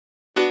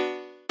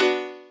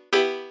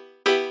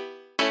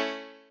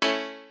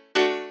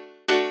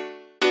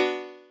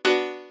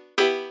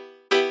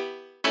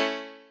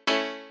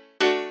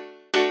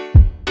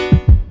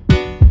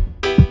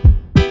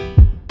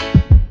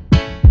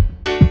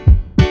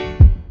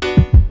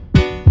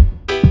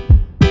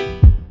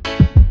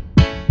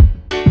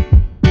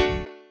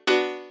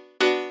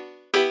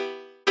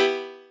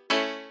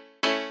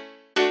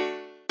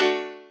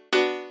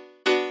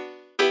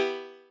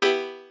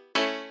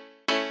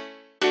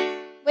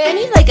Wait,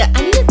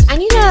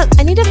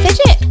 I need a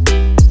fidget.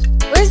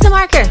 Where's the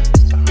marker?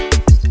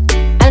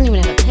 I don't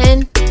even have a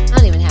pen. I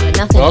don't even have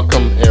nothing.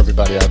 Welcome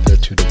everybody out there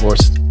to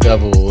Divorce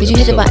Devil. Did you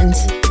hit the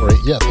buttons?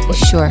 Yeah, the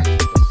buttons. Sure.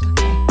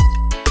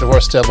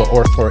 Divorce Devil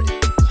 048.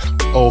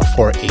 I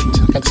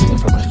can't see it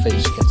from my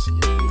face. You can't see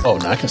it. Oh,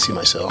 now I can see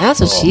myself. That's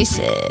what she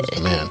said.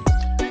 Man.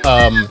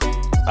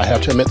 I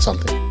have to admit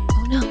something.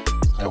 Oh, no.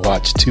 I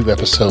watched 2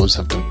 episodes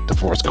of the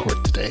Divorce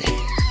Court today.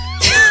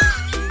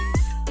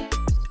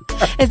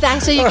 Is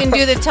that so you can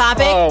do the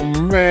topic? Oh,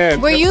 man.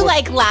 Were you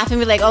like laughing,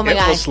 be like, oh my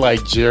God? It was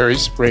like Jerry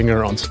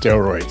Springer on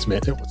steroids,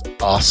 man. It was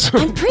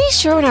awesome. I'm pretty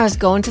sure when I was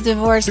going to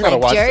divorce,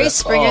 like Jerry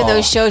Springer,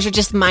 those shows are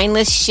just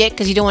mindless shit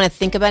because you don't want to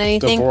think about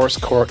anything. Divorce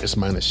Court is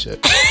mindless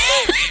shit.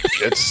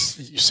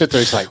 You sit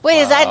there, it's like, wait,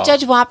 wow. Is that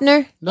Judge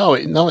Wapner? No,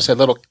 it's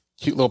that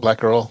cute little black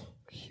girl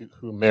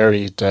who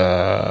married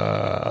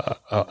an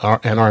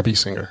R&B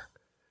singer.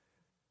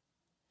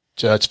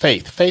 Judge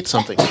Faith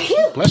something.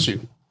 Bless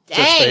you. Dang.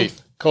 Judge Faith.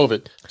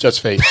 COVID. Judge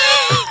Faith.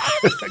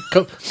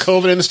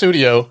 COVID in the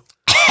studio.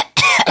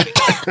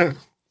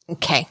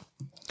 Okay.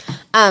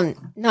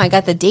 No, I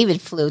got the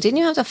David flu. Didn't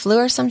you have the flu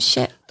or some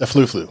shit? The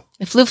flu.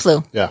 The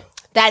flu. Yeah.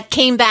 That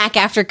came back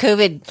after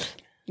COVID,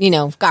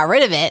 got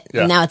rid of it.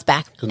 Yeah. And now it's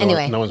back.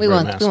 Anyway, we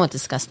won't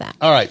discuss that.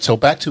 All right. So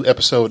back to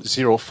episode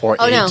 048.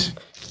 Oh, no.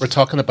 We're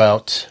talking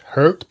about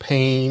hurt,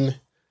 pain,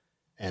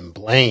 and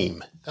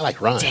blame. I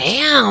like rhymes.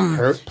 Damn.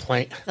 Hurt,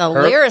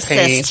 lyricist.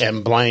 pain,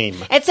 and blame.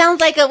 It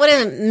sounds like what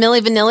is it, Milli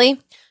Vanilli?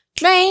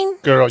 Blame.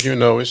 Girl, you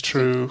know it's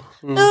true.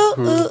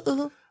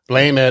 Ooh.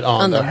 Blame it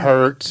on the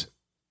hurt.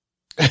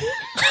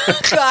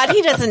 God,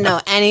 he doesn't know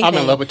anything. I'm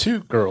in love with 2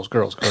 girls.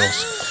 Blame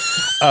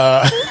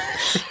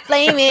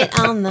it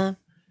on the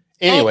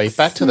Anyway,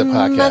 back to the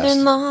podcast.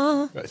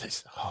 Mother-in-law.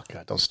 Oh,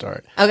 God, don't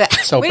start. Okay.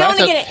 So we don't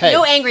want to get it.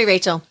 No angry,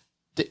 Rachel.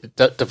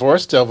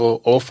 Divorce Devil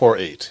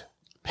 048.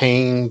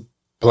 Pain,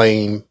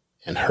 blame,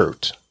 and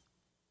hurt.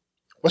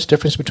 What's the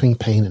difference between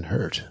pain and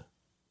hurt?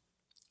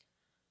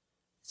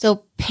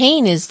 So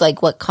pain is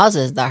like what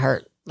causes the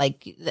hurt,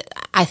 like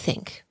I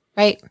think,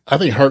 right? I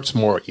think hurt's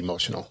more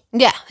emotional.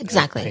 Yeah,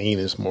 exactly. And pain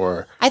is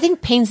more... I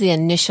think pain's the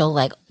initial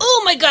like,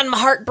 oh my God, my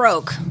heart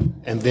broke.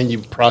 And then you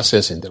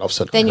process it, and then all of a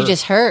sudden then you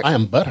just hurt. I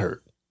am butthurt.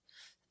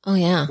 Oh,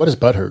 yeah. What is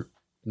butthurt?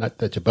 Not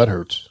that your butt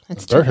hurts.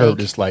 That's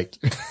butthurt is like...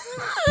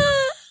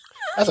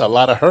 That's a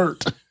lot of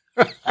hurt.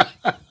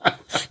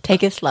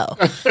 Take it slow.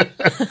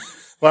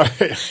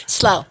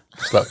 Slow.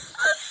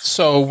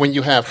 So when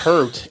you have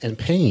hurt and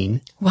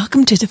pain...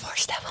 Welcome to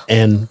Divorce Devil.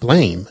 And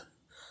blame.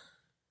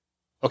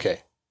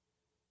 Okay.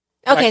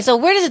 Okay, so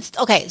where does it...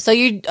 Okay, so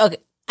you... Okay,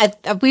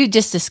 we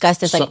just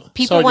discussed this. Like,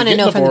 people want to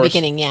know from the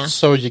beginning, yeah.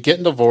 So you're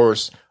getting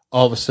divorced,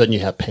 all of a sudden you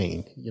have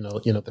pain. You know,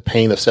 the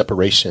pain of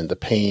separation, the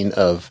pain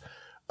of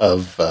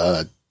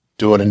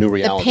doing a new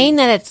reality. The pain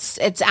that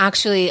it's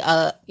actually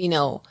a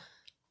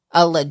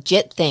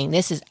legit thing.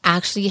 This is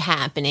actually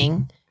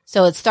happening.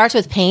 So it starts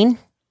with pain,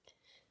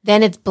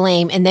 then it's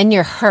blame, and then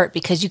you're hurt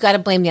because you got to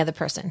blame the other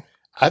person.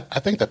 I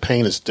think the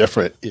pain is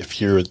different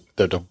if you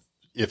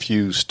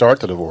start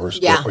the divorce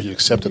or you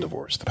accept the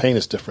divorce. The pain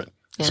is different,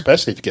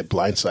 especially if you get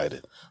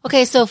blindsided.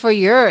 Okay, so for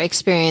your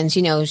experience,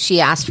 she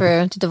asked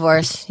for the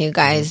divorce. You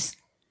guys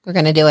were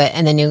going to do it,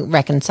 and then you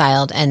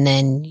reconciled, and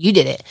then you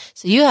did it.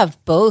 So you have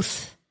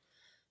both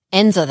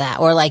ends of that,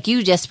 or like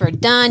you just were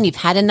done. You've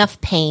had enough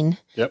pain.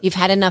 Yep. You've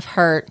had enough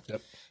hurt.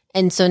 Yep.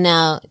 And so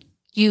now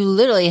you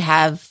literally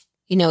have,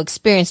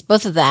 experienced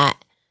both of that.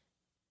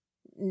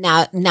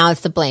 Now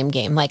it's the blame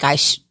game. Like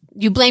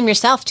you blame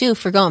yourself too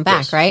for going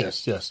back, right?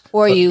 Yes.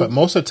 But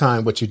most of the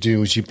time what you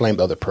do is you blame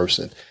the other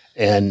person.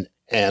 And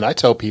I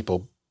tell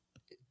people,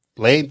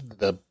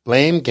 the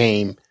blame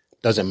game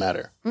doesn't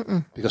matter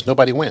because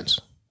nobody wins.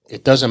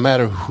 It doesn't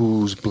matter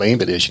whose blame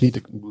it is. You need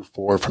to move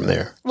forward from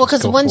there. Well,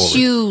 because once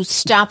you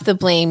stop the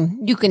blame,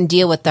 you can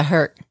deal with the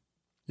hurt.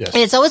 Yes.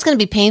 And it's always going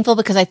to be painful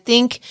because I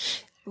think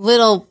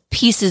little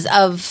pieces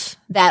of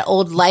that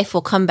old life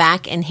will come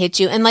back and hit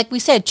you. And like we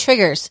said,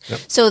 triggers. Yep.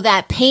 So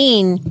that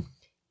pain,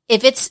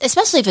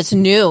 especially if it's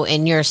new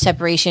in your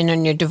separation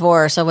and your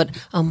divorce or what,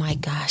 oh my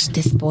gosh,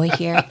 this boy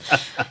here.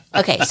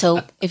 Okay.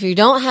 So if you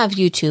don't have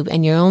YouTube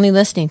and you're only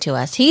listening to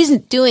us, he's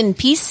doing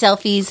peace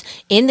selfies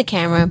in the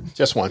camera.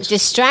 Just once.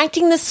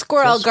 Distracting the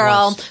squirrel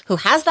girl who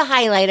has the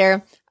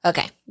highlighter.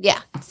 Okay.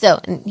 Yeah.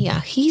 So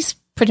he's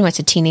pretty much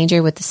a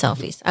teenager with the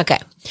selfies. Okay.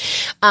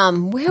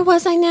 Where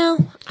was I now?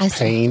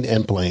 Pain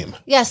and blame.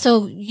 Yeah.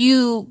 So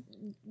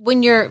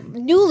when you're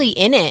newly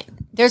in it,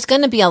 there's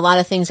going to be a lot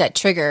of things that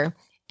trigger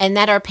and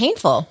that are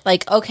painful.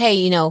 Like,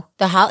 okay,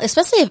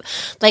 especially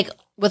if, like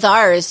with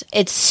ours,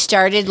 it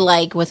started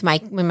like when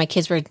my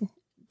kids were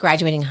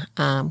graduating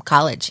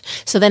college.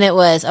 So then it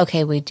was,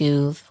 okay, we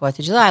do 4th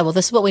of July. Well,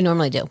 this is what we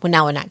normally do. Well,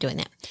 now we're not doing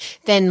that.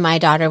 Then my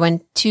daughter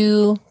went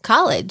to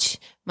college.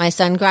 My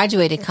son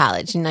graduated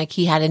college and like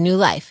he had a new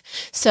life.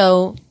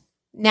 So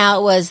now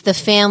it was the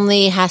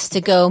family has to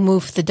go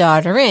move the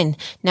daughter in.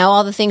 Now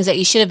all the things that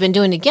you should have been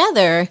doing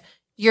together,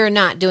 you're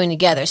not doing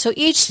together. So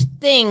each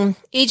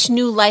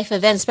new life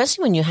event,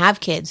 especially when you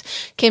have kids,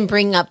 can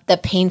bring up the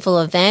painful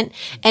event.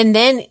 And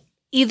then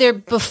either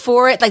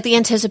before it, like the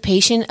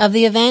anticipation of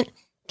the event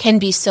can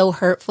be so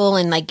hurtful.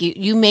 And like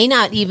you may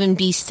not even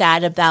be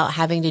sad about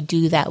having to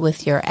do that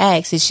with your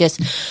ex. It's just,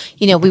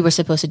 we were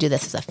supposed to do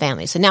this as a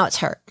family. So now it's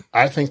hurt.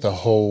 I think the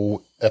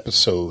whole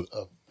episode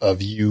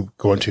of you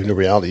going to a new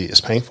reality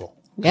is painful.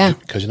 Yeah.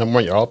 Because number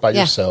one, you're all by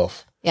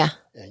yourself. Yeah.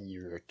 And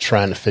you're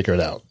trying to figure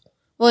it out.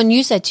 Well, and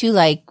you said too,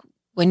 like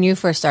when you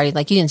first started,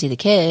 like you didn't see the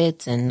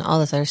kids and all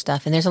this other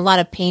stuff. And there's a lot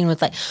of pain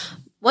with like,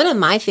 one of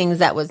my things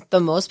that was the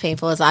most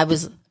painful is I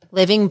was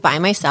living by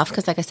myself.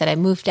 Cause like I said, I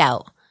moved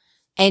out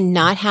and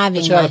not having.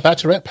 But you had a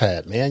bachelorette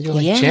pad, man. You're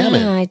like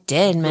jamming. Yeah, I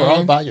did, man. You're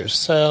all by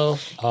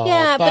yourself. But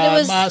it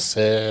was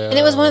myself. And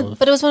it was one of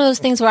those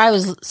things where I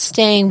was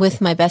staying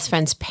with my best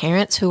friend's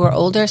parents who were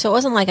older. So it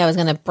wasn't like I was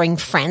going to bring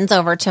friends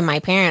over to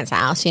my parents'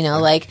 house,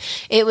 like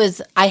it was,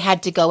 I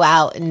had to go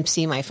out and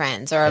see my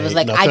friends, or I was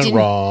like, I didn't.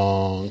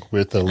 Wrong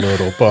with a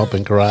little bump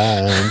and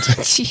grind.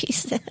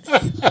 Jesus.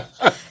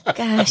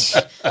 Gosh.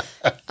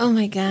 Oh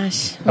my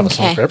gosh. Have a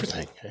song for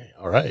everything. Hey,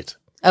 all right.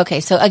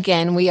 Okay, so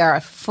again, we are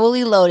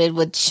fully loaded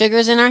with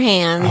sugars in our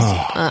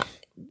hands.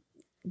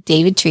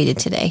 David treated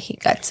today. He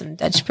got some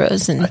Dutch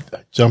Bros and I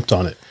jumped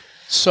on it.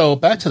 So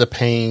back to the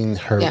pain,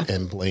 hurt,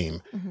 and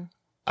blame.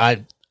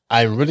 Mm-hmm.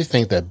 I really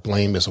think that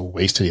blame is a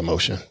wasted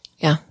emotion.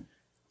 Yeah.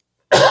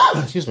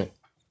 Excuse me.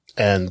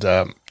 And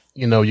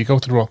you go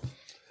through all.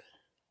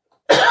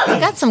 I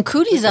got some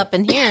cooties up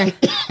in here.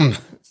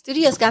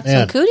 Studio's got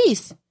some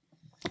cooties.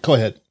 Go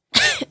ahead.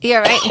 Yeah,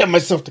 right. Get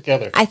myself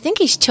together. I think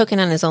he's choking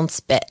on his own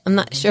spit. I'm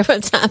not sure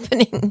what's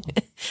happening.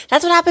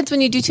 That's what happens when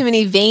you do too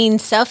many vain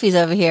selfies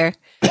over here.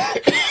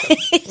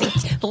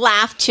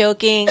 Laugh,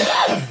 choking.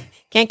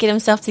 Can't get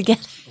himself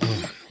together.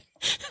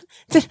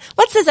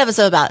 What's this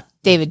episode about?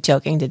 David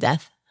choking to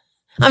death.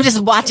 I'm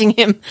just watching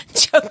him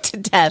choke to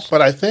death.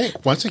 But I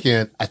think, once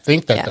again, that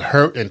the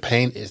hurt and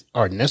pain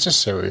are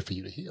necessary for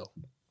you to heal.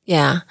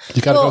 Yeah.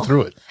 You got to go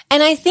through it.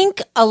 And I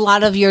think a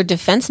lot of your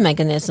defense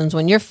mechanisms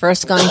when you're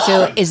first going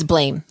through is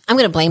blame. I'm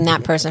going to blame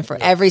that person for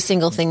every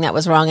single thing that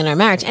was wrong in our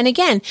marriage. And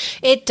again,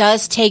 it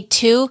does take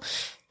two.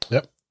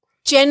 Yep.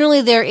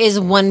 Generally, there is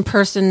one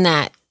person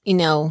that,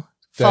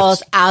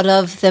 falls out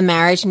of the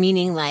marriage,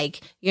 meaning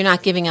like you're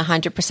not giving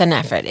 100%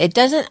 effort. It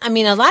doesn't,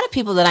 a lot of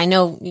people that I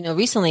know,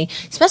 recently,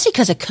 especially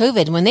because of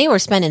COVID, when they were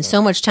spending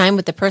so much time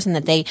with the person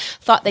that they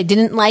thought they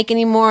didn't like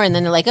anymore. And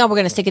then they're like, oh, we're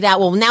going to stick it out.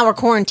 Well, now we're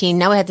quarantined.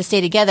 Now we have to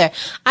stay together.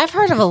 I've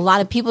heard of a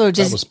lot of people who are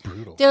just, that was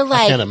brutal. They're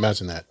like, I can't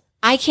imagine that.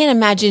 I can't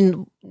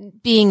imagine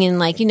being in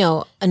like,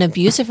 an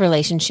abusive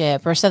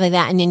relationship or something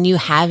like that. And then you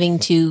having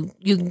to,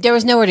 there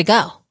was nowhere to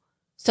go.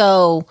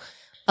 So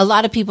a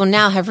lot of people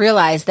now have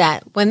realized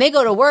that when they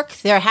go to work,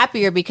 they're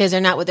happier because they're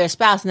not with their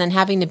spouse, and then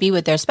having to be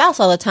with their spouse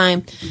all the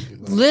time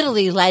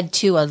literally led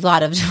to a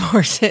lot of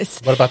divorces.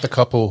 What about the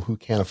couple who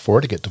can't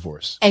afford to get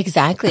divorced?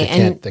 Exactly.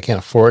 They can't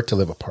afford to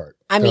live apart.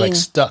 They're like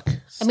stuck.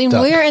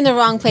 We're in the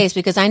wrong place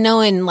because I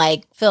know in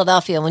like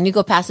Philadelphia, when you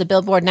go past the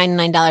billboard,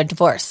 $99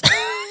 divorce,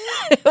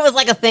 it was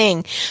like a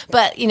thing.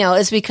 But,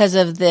 it's because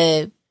of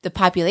the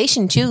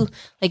population too,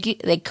 like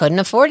they couldn't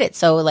afford it.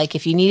 So like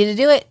if you needed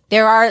to do it,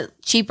 there are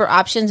cheaper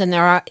options, and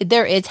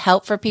there is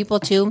help for people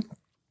too,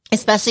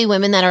 especially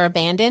women that are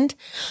abandoned.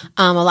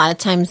 A lot of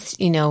times,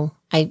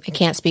 I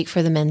can't speak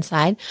for the men's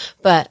side,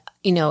 but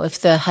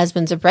if the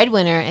husband's a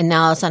breadwinner and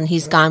now all of a sudden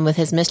he's gone with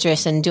his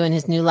mistress and doing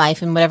his new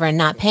life and whatever and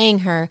not paying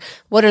her,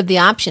 what are the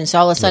options? So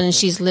all of a sudden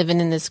she's living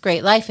in this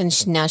great life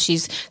and now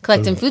she's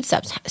collecting food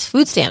stamps.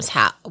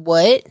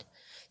 What?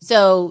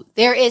 So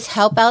there is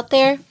help out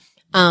there.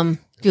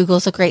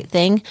 Google's a great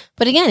thing.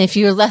 But again, if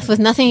you're left with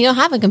nothing, you don't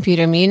have a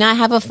computer. You not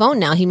have a phone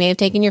now. He may have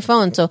taken your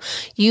phone. So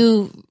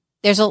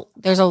there's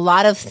a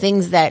lot of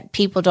things that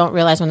people don't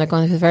realize when they're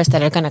going through the divorce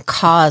that are going to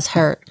cause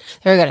hurt.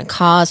 They're going to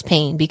cause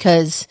pain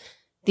because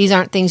these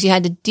aren't things you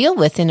had to deal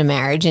with in a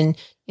marriage. And,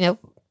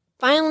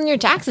 filing your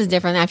taxes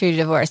different after your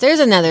divorce. There's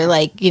another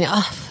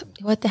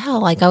what the hell?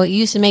 Like I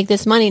used to make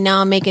this money.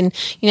 Now I'm making,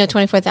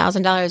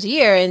 $24,000 a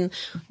year. And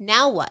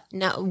now what?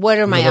 Now, what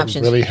are my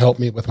options? Really helped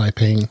me with my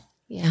pain.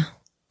 Yeah.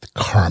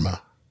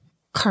 Karma.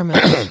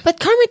 But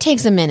karma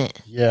takes a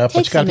minute. Yeah,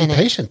 but you got to be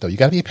patient, though. You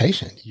got to be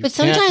patient. But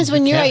sometimes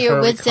when you're at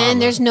your wit's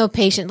end, there's no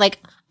patience. Like,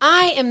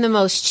 I am the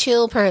most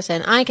chill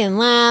person. I can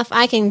laugh.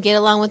 I can get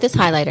along with this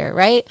highlighter,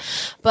 right?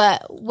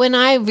 But when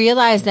I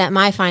realized that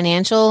my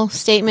financial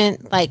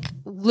statement, like,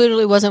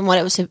 literally wasn't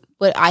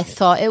what I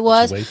thought it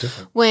was,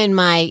 when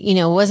my,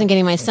 wasn't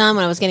getting my son,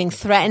 when I was getting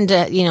threatened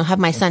to, have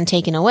my son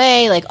taken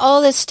away, like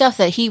all this stuff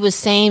that he was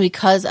saying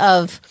because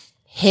of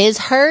his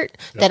hurt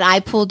that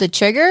I pulled the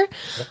trigger.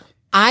 Yep.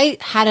 I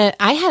had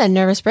a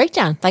nervous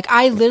breakdown. Like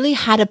I literally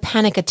had a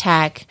panic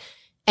attack,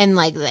 and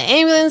like the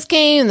ambulance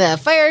came, the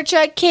fire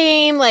truck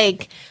came.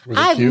 Like Were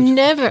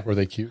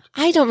they cute?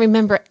 I don't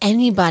remember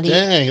anybody.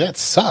 Dang, that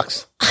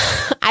sucks.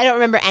 I don't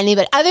remember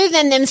anybody other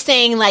than them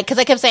saying like, cause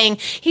I kept saying,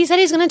 he said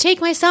he's going to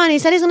take my son. He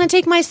said he's going to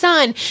take my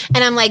son.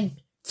 And I'm like,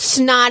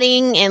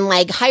 snotting and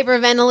like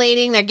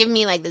hyperventilating. They're giving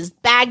me like this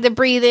bag to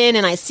breathe in,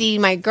 and I see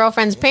my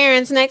girlfriend's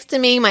parents next to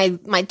me, my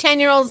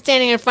 10-year-old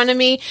standing in front of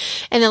me,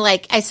 and then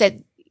like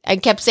I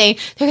kept saying,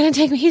 they're going to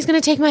take me. He's going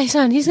to take my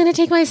son. He's going to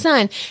take my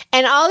son.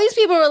 And all these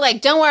people were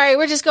like, don't worry.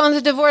 We're just going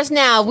through divorce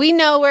now. We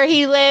know where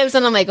he lives.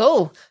 And I'm like,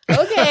 oh,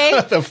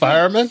 okay. The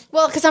fireman?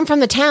 Well, because I'm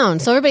from the town.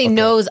 So everybody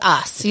knows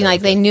us. You know,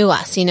 like they knew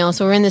us, you know,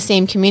 so we're in the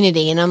same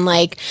community. And I'm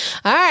like,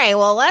 all right,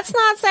 well, let's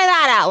not say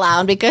that out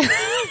loud because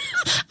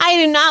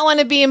I do not want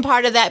to be in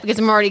part of that because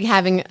I'm already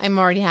having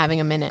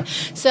a minute.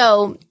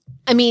 So,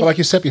 I mean, well, like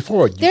you said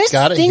before, you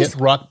got to hit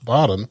rock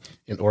bottom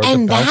in order to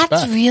bounce back. And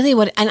that's really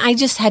what, and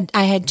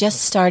I had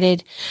just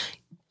started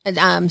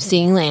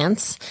seeing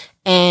Lance,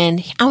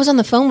 and I was on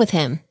the phone with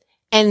him,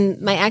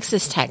 and my ex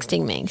is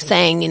texting me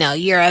saying, you know,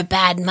 you're a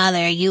bad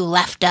mother, you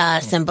left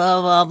us, and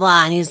blah, blah,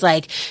 blah. And he's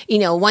like, you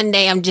know, one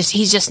day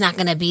he's just not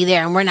going to be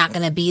there, and we're not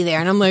going to be there.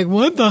 And I'm like,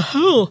 what the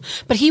hell?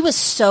 But he was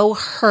so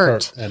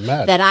hurt and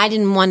mad that I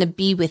didn't want to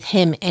be with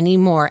him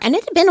anymore. And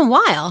it had been a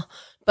while.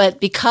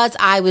 But because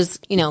I was,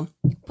 you know,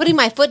 putting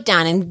my foot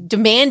down and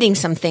demanding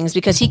some things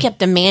because he kept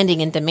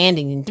demanding and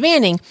demanding and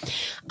demanding,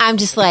 I'm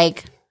just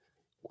like,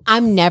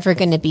 I'm never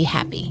going to be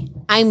happy.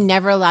 I'm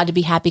never allowed to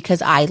be happy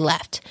because I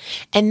left.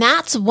 And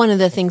that's one of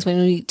the things when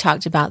we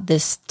talked about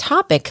this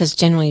topic, because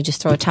generally you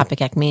just throw a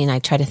topic at me and I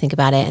try to think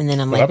about it. And then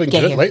I'm like, I've been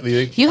get good here.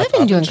 lately. You have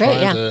been doing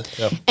great. Yeah.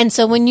 And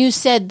so when you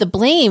said the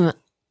blame,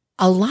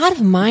 a lot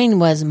of mine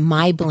was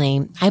my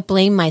blame. I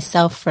blame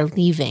myself for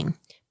leaving.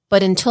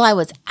 But until I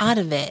was out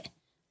of it,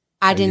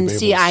 I didn't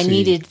see, I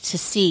needed to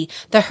see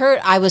the hurt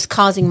I was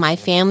causing my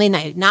family,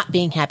 not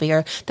being happy,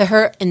 or the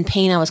hurt and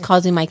pain I was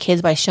causing my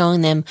kids by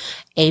showing them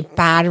a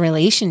bad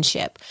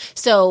relationship.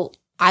 So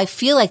I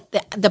feel like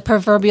the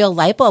proverbial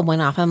light bulb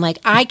went off. I'm like,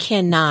 I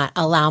cannot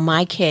allow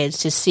my kids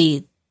to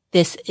see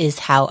this is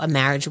how a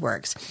marriage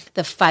works.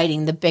 The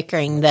fighting, the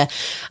bickering, the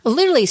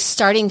literally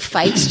starting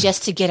fights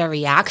just to get a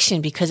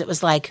reaction because it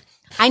was like,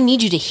 I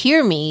need you to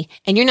hear me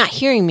and you're not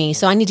hearing me.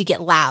 So I need to get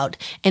loud.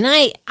 And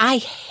I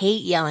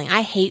hate yelling.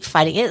 I hate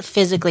fighting. It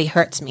physically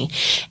hurts me.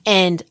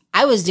 And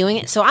I was doing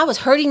it. So I was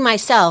hurting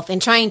myself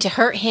and trying to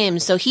hurt him.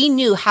 So he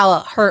knew how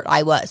hurt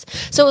I was.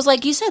 So it was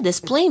like you said, this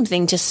blame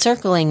thing just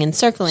circling and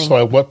circling. So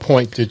at what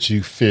point did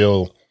you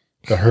feel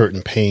the hurt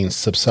and pain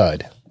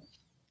subside?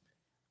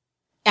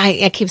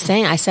 I keep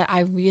saying, I said,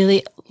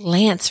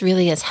 Lance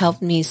really has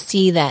helped me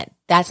see that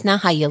that's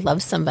not how you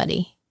love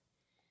somebody.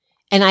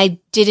 And I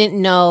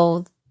didn't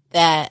know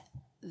that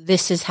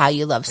this is how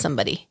you love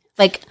somebody.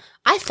 Like,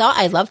 I thought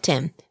I loved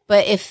him,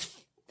 but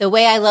if the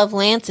way I love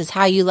Lance is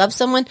how you love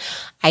someone,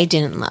 I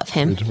didn't love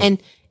him. And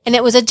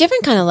it was a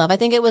different kind of love. I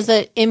think it was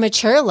an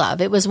immature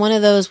love. It was one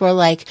of those where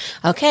like,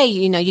 okay,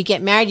 you know, you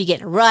get married, you get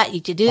in a rut, you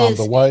do this.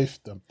 I'm the wife.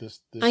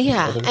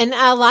 Yeah. And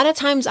a lot of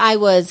times I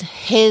was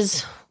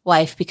his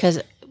wife because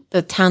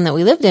the town that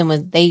we lived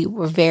in they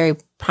were very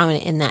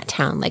prominent in that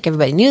town. Like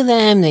everybody knew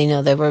them. They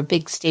know they were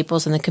big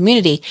staples in the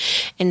community.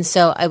 And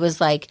so I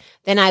was like,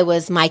 then I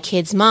was my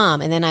kid's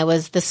mom, and then I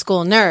was the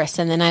school nurse,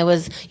 and then I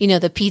was, you know,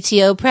 the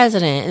PTO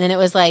president. And then it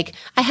was like,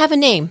 I have a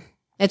name.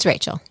 It's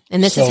Rachel.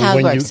 And this is how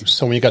it works.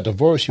 So when you got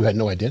divorced, you had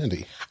no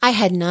identity. I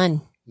had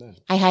none.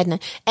 I had none.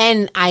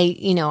 And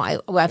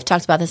I've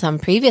talked about this on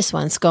previous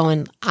ones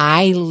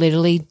I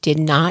literally did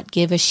not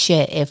give a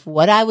shit if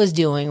what I was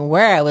doing,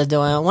 where I was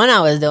doing it, when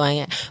I was doing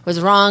it was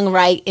wrong,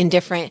 right,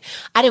 indifferent.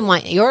 I didn't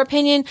want your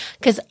opinion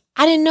because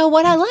I didn't know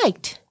what I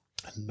liked.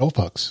 No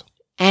fucks.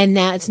 And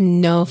that's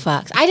no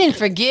fucks. I didn't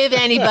forgive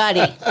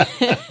anybody.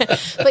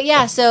 But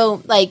yeah,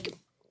 so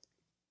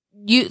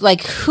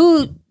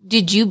who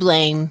did you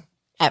blame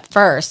at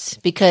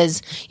first?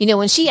 Because, you know,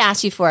 when she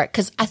asked you for it,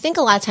 because I think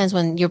a lot of times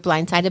when you're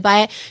blindsided by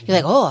it, you're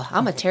like, oh,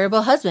 I'm a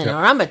terrible husband or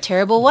I'm a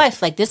terrible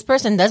wife. Like, this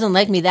person doesn't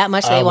like me that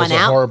much. They want out.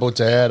 I was a horrible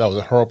dad. I was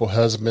a horrible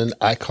husband.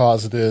 I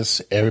caused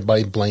this.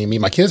 Everybody blame me.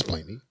 My kids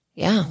blame me.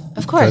 Yeah,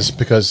 of course.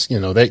 Because you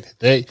know,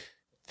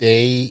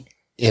 they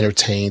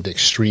entertained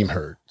extreme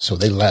hurt. So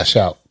they lash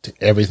out to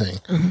everything.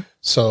 Mm-hmm.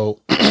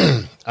 So I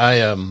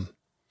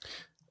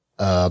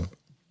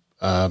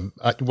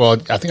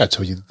think I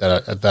told you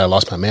that I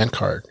lost my man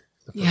card.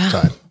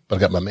 Time, but I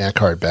got my man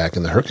card back,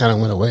 and the hurt kind of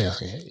went away. I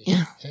was like,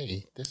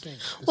 hey, this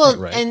ain't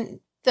right. And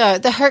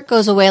the hurt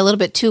goes away a little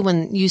bit too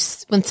when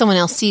someone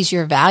else sees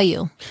your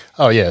value.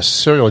 Oh yeah,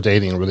 serial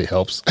dating really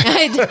helps.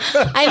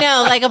 I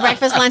know, like a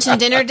breakfast, lunch, and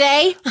dinner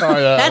day. Oh,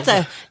 yeah.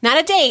 That's not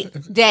a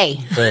date day.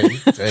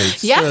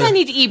 Yes, I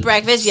need to eat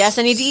breakfast. Yes,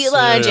 I need to eat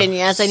lunch, and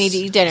yes, I need to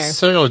eat dinner.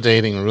 Serial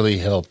dating really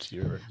helped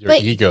your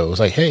ego.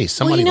 It's like, hey, somebody likes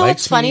me. Well, you know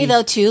what's funny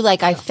though too?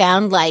 Like I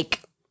found like.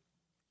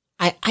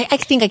 I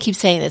think I keep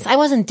saying this. I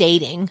wasn't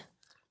dating.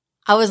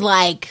 I was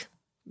like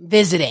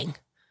visiting.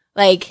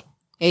 Like,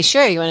 hey,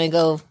 sure, you want to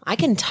go? I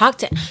can talk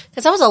to,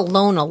 because I was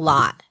alone a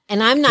lot.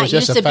 And I'm not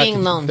used to being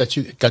alone. That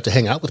you got to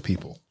hang out with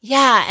people.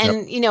 Yeah.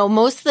 And, you know,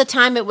 most of the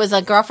time it was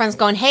like girlfriends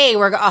going, hey,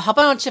 a whole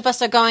bunch of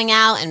us are going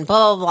out and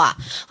blah, blah,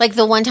 blah. Like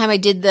the one time I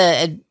did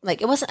it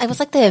was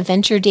like the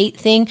adventure date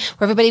thing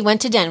where everybody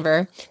went to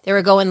Denver. They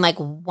were going like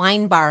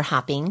wine bar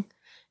hopping.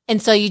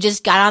 And so you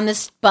just got on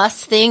this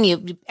bus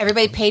thing.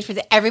 Everybody paid for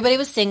everybody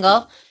was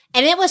single.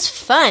 And it was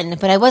fun,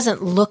 but I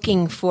wasn't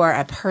looking for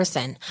a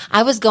person.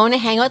 I was going to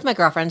hang out with my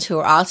girlfriends who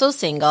were also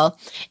single.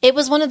 It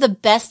was one of the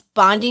best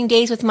bonding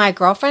days with my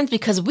girlfriends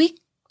because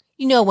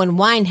when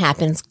wine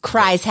happens,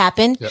 cries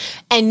happen. Yep.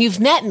 And you've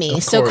met me.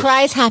 So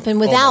cries happen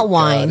without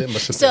wine.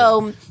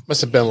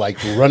 Must have been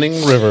like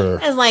running river.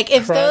 And like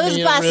if those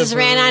buses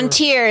ran on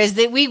tears,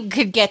 that we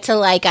could get to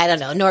like, I don't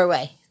know,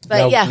 Norway.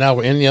 But now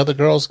were any other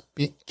girls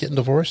getting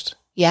divorced?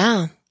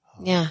 Yeah.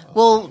 Yeah.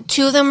 Well,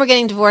 2 of them were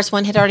getting divorced.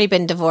 One had already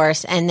been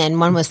divorced, and then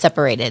one was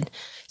separated.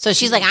 So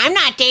she's like, I'm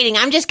not dating.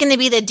 I'm just going to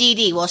be the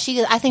DD. Well,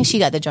 I think she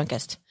got the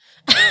drunkest.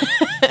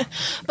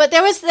 But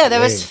there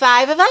was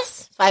 5 of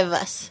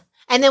us.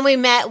 And then we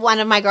met one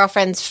of my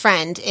girlfriend's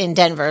friend in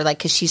Denver, like,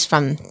 cause she's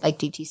from like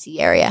DTC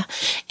area.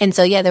 And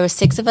so, there were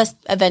 6 of us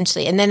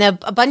eventually. And then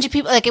a bunch of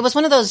people, like, it was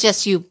one of those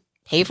just you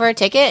pay for a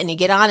ticket and you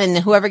get on and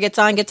whoever gets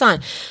on, gets on.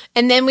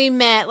 And then we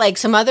met like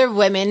some other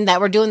women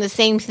that were doing the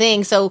same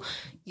thing. So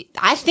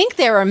I think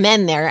there were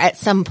men there at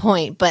some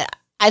point, but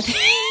I think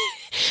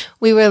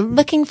we were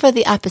looking for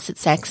the opposite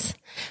sex.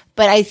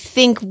 But I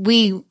think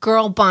we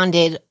girl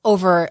bonded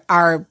over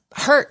our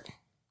hurt.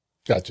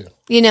 Gotcha.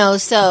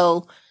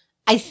 So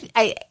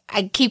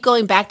I keep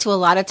going back to a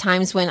lot of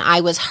times when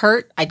I was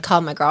hurt, I'd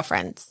call my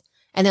girlfriends.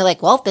 And they're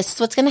like, well, this is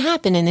what's going to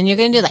happen. And then you're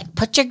going to do like,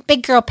 put your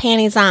big girl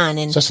panties on.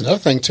 And so that's another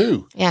thing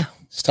too. Yeah.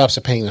 Stops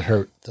the pain that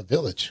hurt the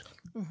village.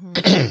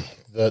 Mm-hmm.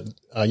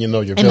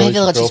 Your and my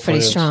village is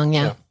pretty strong.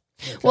 Yeah.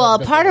 Well,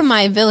 a part of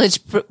my village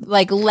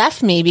like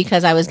left me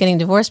because I was getting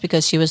divorced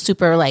because she was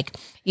super like,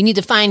 you need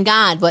to find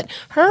God. But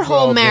her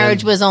whole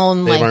marriage was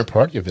on they weren't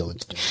part of your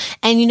village.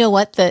 And you know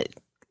what?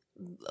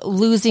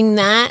 Losing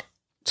that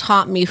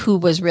taught me who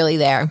was really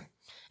there.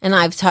 And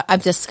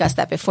I've discussed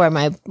that before.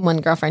 My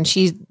one girlfriend,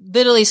 she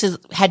literally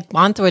had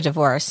gone through a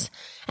divorce,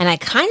 and I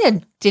kind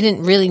of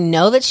didn't really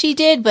know that she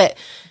did, but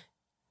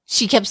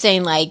she kept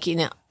saying like,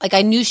 like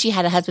I knew she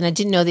had a husband. I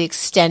didn't know the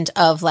extent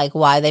of like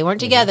why they weren't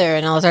together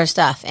and all this other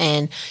stuff.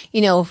 And,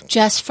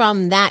 just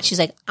from that, she's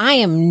like, I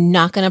am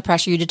not going to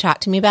pressure you to talk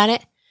to me about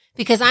it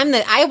because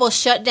I will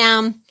shut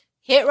down,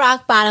 hit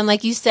rock bottom,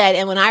 like you said.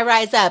 And when I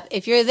rise up,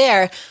 if you're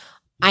there,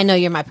 I know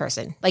you're my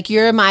person. Like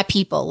you're my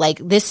people. Like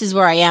this is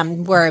where I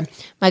am. Where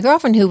my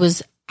girlfriend who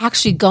was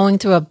actually going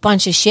through a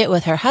bunch of shit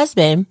with her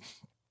husband,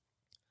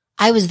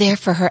 I was there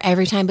for her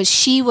every time, but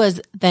she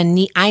was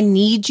I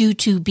need you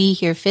to be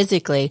here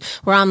physically.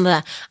 Where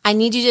I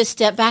need you to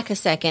step back a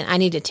second. I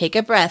need to take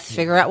a breath,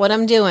 figure out what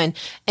I'm doing.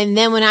 And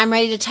then when I'm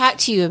ready to talk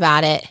to you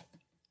about it,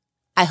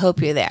 I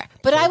hope you're there.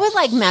 But I would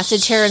like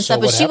message her and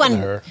stuff,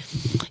 but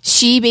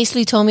she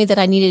basically told me that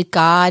I needed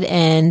God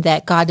and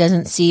that God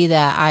doesn't see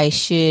that I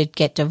should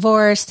get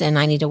divorced and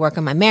I need to work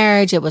on my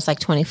marriage. It was like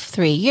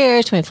 24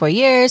 years,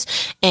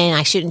 and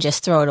I shouldn't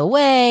just throw it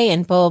away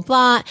and blah,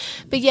 blah, blah.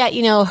 But yet,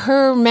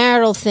 her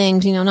marital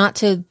things, not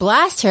to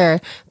blast her,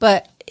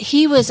 but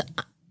he was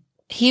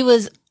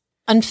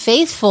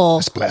unfaithful.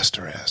 Let's blast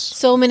her ass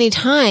so many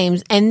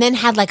times, and then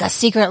had like a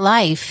secret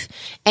life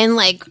and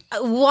like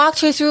walked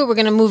her through. We're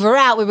going to move her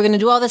out. We were going to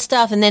do all this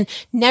stuff. And then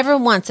never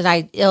once did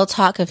I ill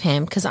talk of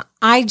him because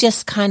I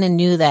just kind of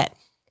knew that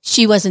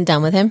she wasn't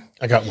done with him.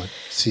 I got one.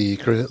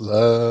 Secret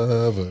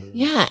lover.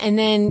 Yeah. And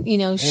then,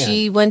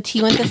 he went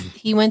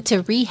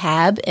to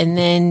rehab, and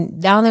then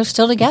now they're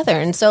still together.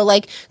 And so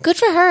like, good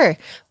for her.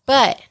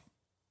 But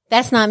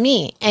that's not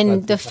me.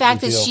 And the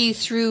fact that she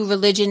threw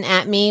religion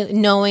at me,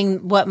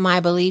 knowing what my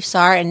beliefs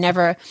are and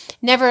never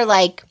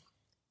like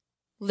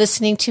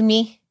listening to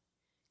me,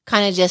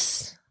 kind of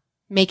just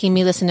making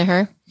me listen to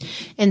her.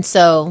 And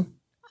so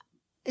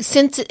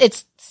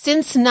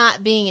since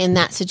not being in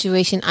that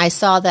situation, I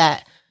saw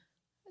that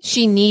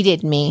she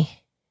needed me.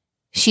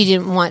 She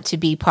didn't want to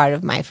be part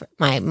of my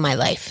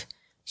life.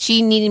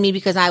 She needed me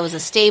because I was a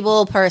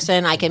stable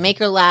person. I can make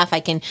her laugh. I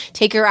can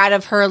take her out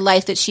of her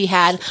life that she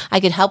had. I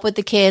could help with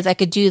the kids. I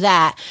could do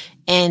that.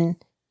 And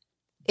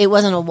it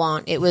wasn't a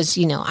want. It was,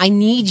 I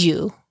need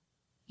you.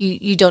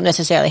 You don't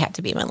necessarily have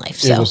to be in my life.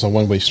 So. It was a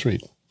one-way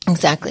street.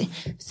 Exactly.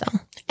 So,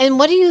 and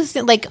what do you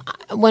think, like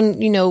when,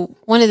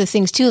 one of the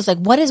things too is like,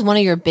 what is one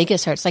of your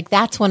biggest hurts? Like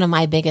that's one of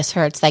my biggest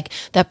hurts. Like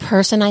the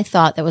person I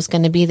thought that was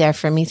going to be there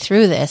for me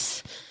through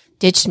this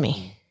ditched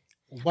me.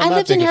 I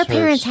lived in her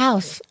parents'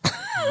 house.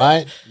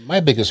 My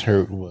biggest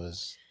hurt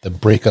was the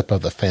breakup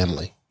of the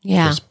family.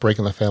 Yeah. Just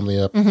breaking the family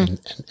up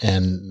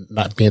and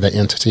not being that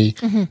entity.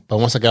 Mm-hmm. But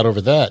once I got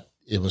over that,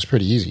 it was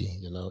pretty easy.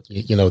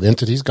 The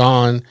entity's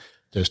gone.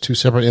 There's 2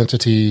 separate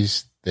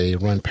entities. They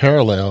run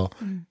parallel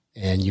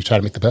and you try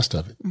to make the best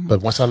of it. Mm-hmm.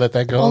 But once I let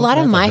that go. A lot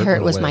of my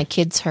hurt was my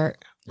kids' hurt.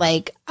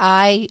 Like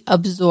I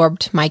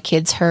absorbed my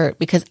kids' hurt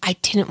because I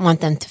didn't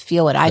want them to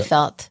feel what I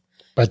felt.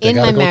 But they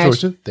got to go through it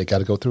too. They got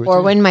to go through it or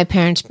too. When my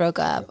parents broke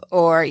up,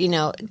 or,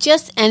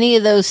 just any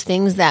of those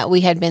things that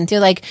we had been through.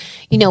 Like,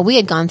 we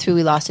had gone through,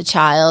 we lost a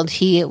child.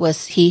 He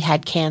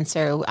had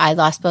cancer. I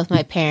lost both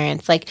my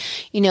parents. Like,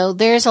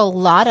 there's a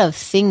lot of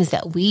things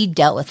that we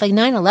dealt with. Like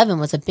 9/11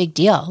 was a big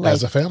deal. Like,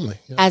 as a family.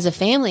 Yeah. As a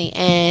family.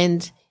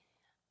 And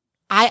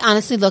I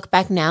honestly look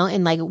back now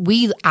and like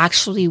we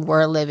actually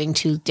were living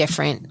two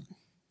different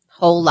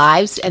whole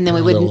lives, and then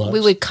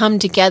we would come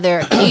together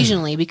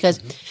occasionally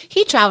because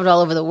he traveled all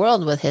over the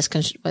world with his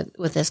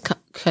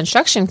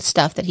construction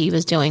stuff that he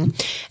was doing,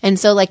 and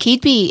so like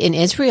he'd be in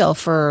Israel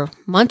for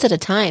months at a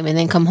time, and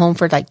then come home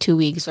for like 2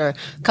 weeks or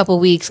a couple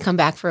weeks, come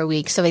back for a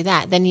week, stuff like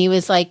that. Then he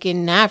was like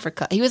in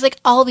Africa, he was like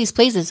all these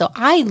places. So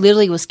I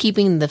literally was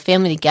keeping the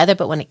family together,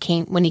 but when he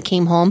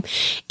came home,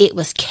 it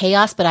was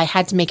chaos. But I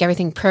had to make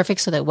everything perfect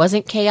so that it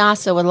wasn't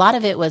chaos. So a lot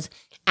of it was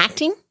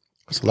acting.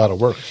 It's a lot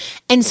of work.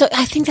 And so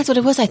I think that's what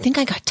it was. I think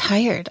I got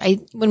tired.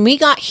 When we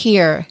got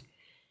here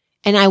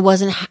and I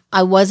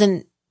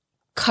wasn't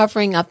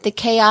covering up the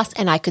chaos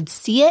and I could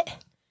see it,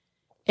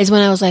 is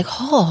when I was like,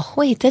 oh,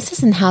 wait, this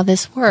isn't how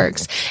this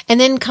works.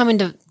 And then coming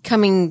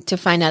to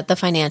find out the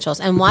financials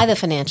and why the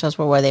financials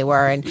were where they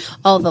were and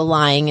all the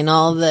lying and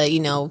all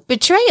the,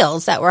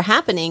 betrayals that were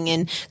happening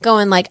and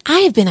going like, I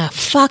have been a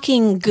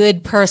fucking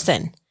good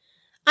person.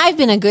 I've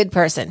been a good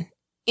person,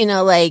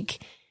 and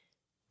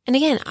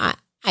again,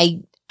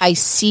 I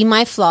see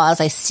my flaws.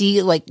 I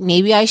see like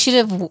maybe I should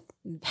have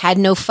had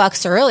no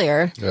fucks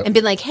earlier and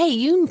been like, hey,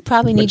 you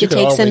probably need to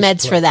take some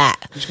meds for that.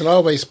 You can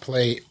always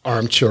play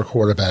armchair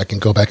quarterback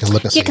and go back and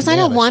look and say, because I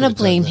don't want to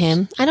blame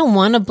him. I don't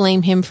want to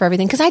blame him for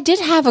everything because I did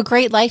have a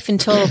great life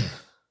until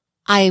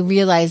I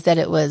realized that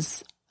it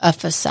was a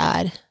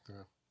facade.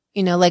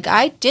 Like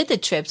I did the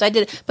trips.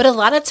 But a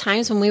lot of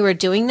times when we were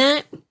doing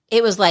that,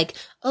 it was like,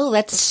 oh,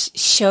 let's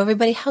show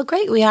everybody how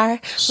great we are.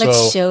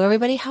 Let's show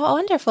everybody how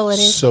wonderful it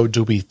is. So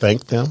do we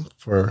thank them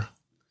for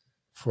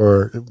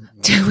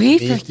do we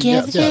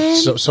forgive them?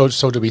 Yeah.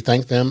 So do we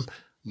thank them?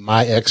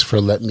 My ex for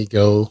letting me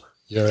go.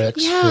 Your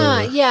ex.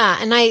 Yeah.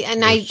 And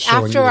I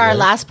after our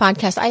last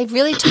podcast, I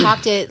really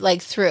talked it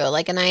like through.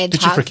 Like, and I had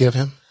Did you forgive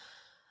him?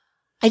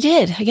 I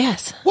did, I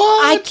guess.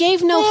 What? I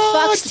gave no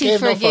fucks to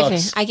forgive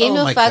him. I gave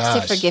no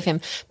fucks to forgive him.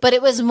 But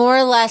it was more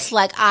or less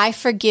like I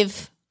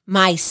forgive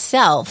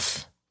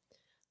myself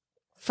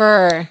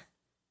for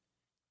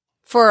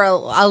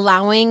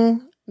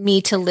allowing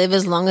me to live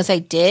as long as I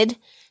did,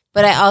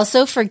 but I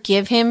also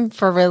forgive him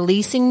for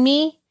releasing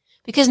me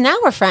because now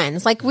we're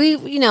friends. Like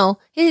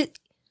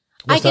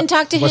I can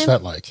talk to him. What's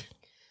that like?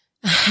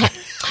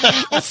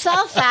 It's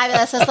so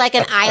fabulous. It's like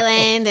an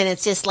island and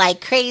it's just like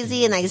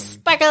crazy and like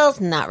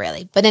sparkles. Not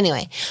really. But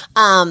anyway,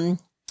 I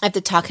have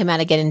to talk him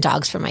out of getting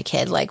dogs for my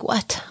kid. Like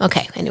what?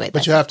 Okay. Anyway.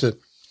 But you have to,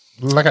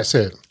 like I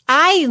said,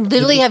 I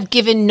literally have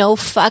given no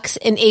fucks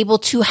and able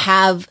to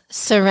have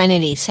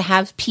serenity, to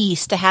have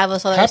peace, to have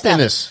this other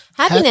stuff.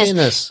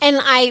 Happiness. And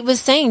I was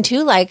saying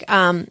too, like,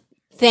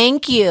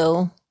 thank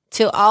you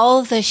to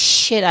all the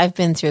shit I've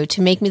been through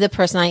to make me the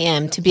person I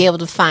am, to be able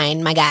to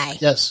find my guy.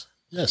 Yes.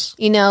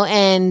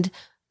 And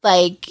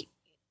like,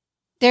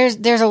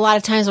 there's a lot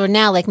of times where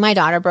now, like my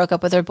daughter broke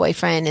up with her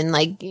boyfriend and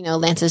like,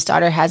 Lance's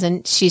daughter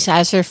she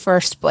has her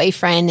first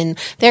boyfriend and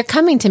they're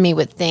coming to me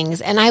with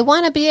things. And I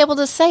want to be able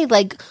to say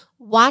like,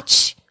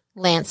 watch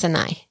Lance and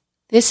I,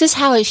 this is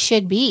how it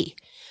should be.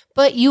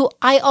 But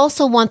I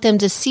also want them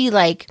to see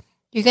like,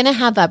 you're going to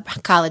have a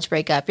college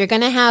breakup. You're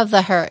going to have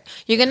the hurt.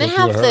 You're going to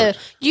have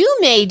you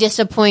may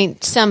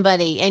disappoint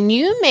somebody and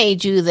you may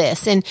do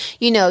this and,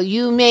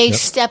 you may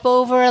step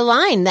over a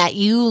line that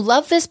you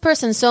love this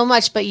person so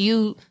much, but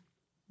you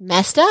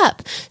messed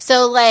up.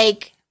 So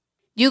like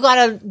you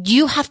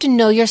have to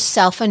know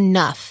yourself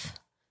enough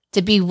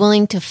to be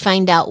willing to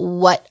find out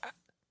what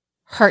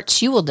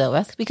hurts you will deal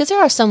with, because there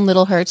are some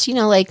little hurts, I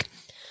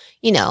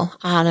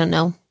don't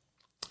know.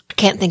 I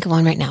can't think of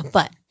one right now,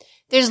 but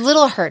there's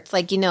little hurts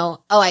like,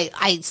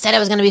 I said I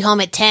was going to be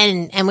home at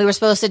 10 and we were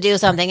supposed to do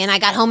something and I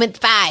got home at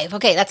 5.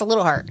 Okay. That's a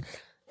little hurt.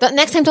 But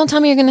next time, don't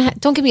tell me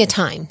don't give me a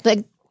time.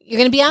 Like you're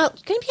going to be out.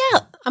 You're going to be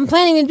out. I'm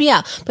planning to be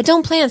out, but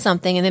don't plan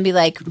something and then be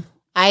like,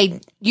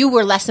 you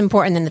were less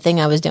important than the thing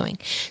I was doing.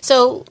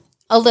 So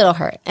a little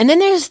hurt. And then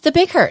there's the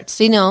big hurts,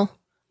 I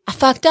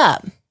fucked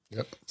up.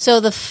 Yep.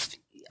 So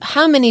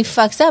how many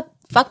fucked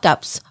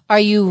ups are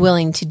you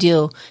willing to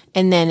do?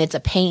 And then it's a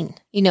pain.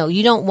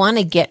 You don't want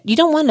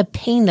to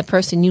pain the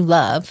person you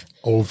love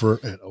over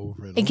and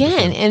over and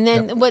again. Over. And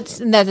then that's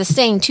the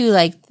saying too,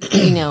 like,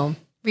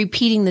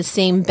 repeating the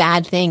same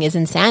bad thing is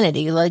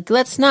insanity. Like,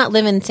 let's not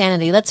live in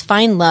insanity. Let's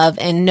find love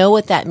and know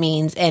what that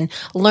means and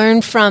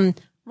learn from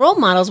role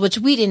models, which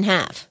we didn't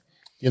have.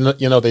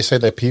 They say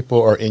that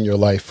people are in your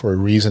life for a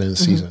reason and a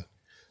season.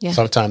 Yeah.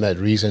 Sometimes that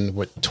reason,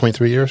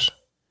 23 years?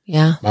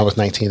 Yeah. Mine was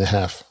 19 and a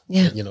half.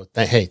 Yeah.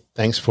 Hey,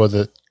 thanks for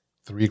the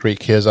 3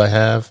 great kids I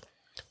have.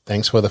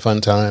 Thanks for the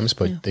fun times,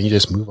 but then you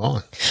just move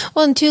on.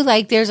 Well, and too,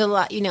 like, there's a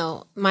lot,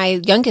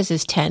 my youngest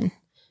is 10.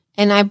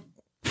 And I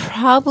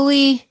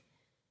probably,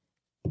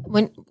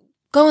 when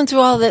going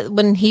through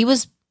when he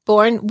was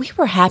born, we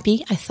were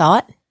happy, I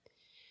thought.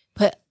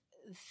 But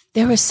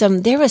there was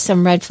some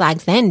red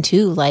flags then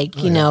too, like,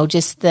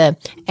 just the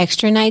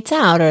extra nights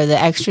out or the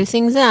extra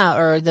things out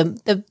or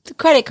the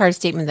credit card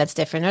statement that's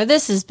different or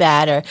this is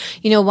bad or,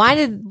 why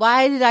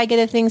did I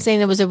get a thing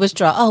saying it was a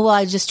withdrawal? Oh, well,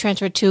 I just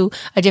transferred to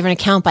a different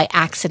account by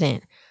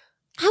accident.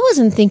 I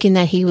wasn't thinking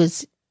that he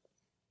was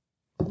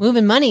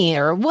moving money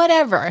or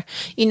whatever,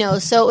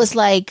 so it was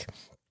like,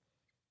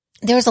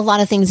 there was a lot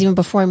of things even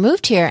before I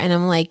moved here. And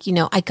I'm like,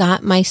 I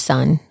got my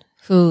son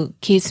who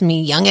keeps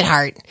me young at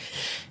heart.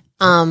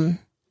 And,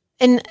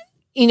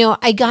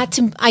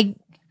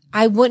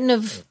 I wouldn't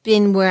have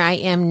been where I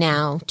am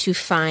now to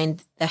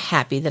find the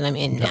happy that I'm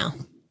in now.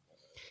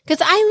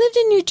 Because I lived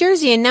in New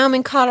Jersey and now I'm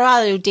in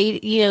Colorado,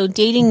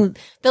 dating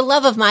the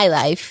love of my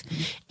life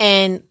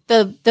and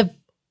the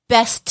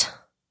best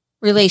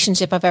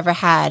relationship I've ever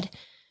had.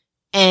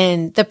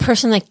 And the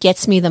person that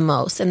gets me the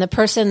most and the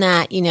person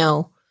that,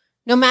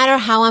 no matter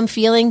how I'm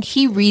feeling,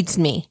 he reads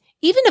me.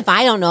 Even if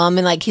I don't know him,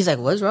 and he's like,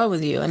 what's wrong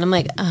with you? And I'm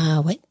like,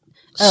 what?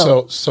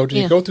 Oh, so do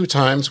you go through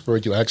times where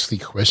you actually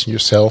question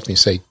yourself and you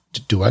say,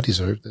 do I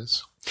deserve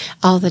this?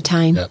 All the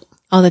time. Yep.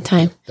 All the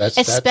time. That's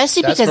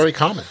because very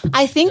common.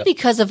 I think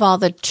because of all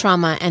the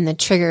trauma and the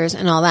triggers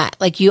and all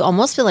that, you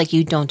almost feel like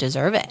you don't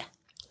deserve it.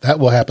 That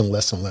will happen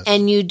less and less.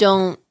 And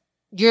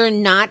you're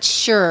not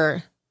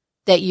sure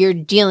that you're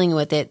dealing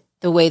with it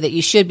the way that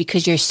you should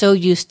because you're so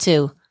used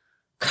to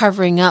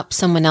covering up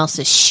someone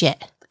else's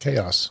shit.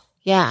 Chaos.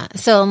 Yeah.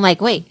 So I'm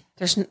like, wait,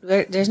 there's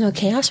no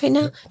chaos right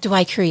now. Do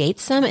I create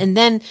some? And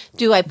then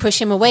do I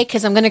push him away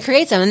because I'm going to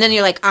create some? And then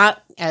you're like,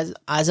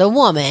 as a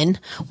woman,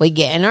 we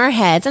get in our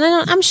heads, and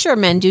I'm sure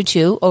men do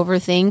too,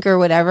 overthink or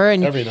whatever.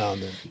 And every now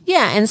and then.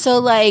 Yeah. And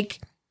so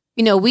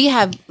we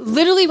have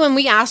literally, when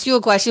we ask you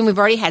a question, we've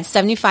already had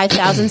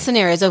 75,000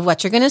 scenarios of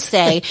what you're going to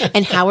say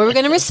and how we're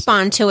going to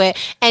respond to it.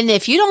 And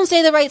if you don't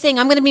say the right thing,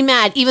 I'm going to be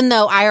mad, even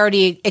though I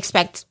already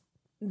expect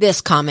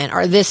this comment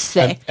or this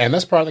say. And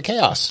that's part of the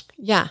chaos.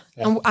 Yeah.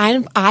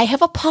 And I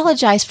have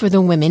apologized for the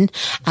women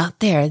out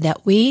there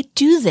that we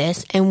do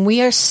this and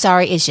we are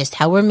sorry. It's just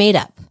how we're made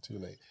up. Too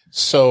late.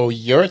 So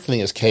your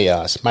thing is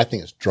chaos. My thing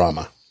is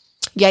drama.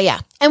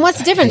 Yeah. And what's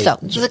the difference though?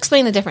 Just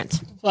explain the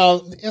difference.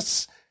 Well,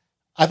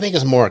 I think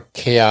it's more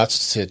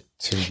chaos to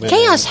women.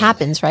 Chaos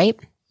happens, right?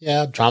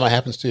 Yeah. Drama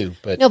happens too,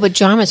 but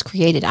drama is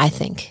created, I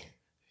think.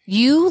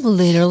 You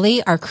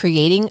literally are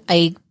creating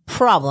a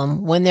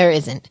problem when there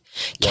isn't.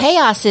 Yes.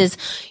 Chaos is,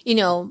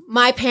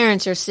 my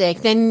parents are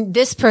sick, then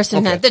this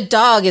person, the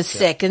dog is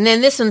sick, and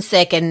then this one's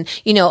sick, and,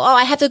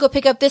 I have to go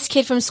pick up this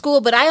kid from school,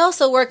 but I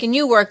also work and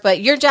you work,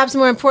 but your job's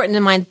more important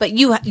than mine, but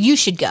you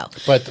should go.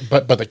 But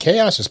the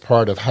chaos is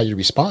part of how you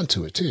respond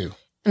to it too.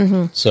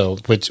 Mm-hmm. So,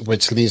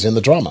 which leads in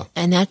the drama.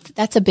 And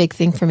that's a big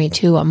thing for me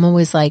too. I'm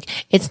always like,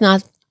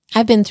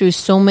 I've been through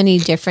so many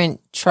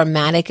different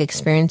traumatic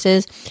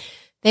experiences.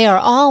 They are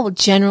all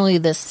generally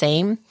the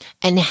same,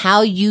 and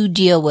how you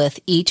deal with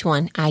each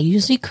one. I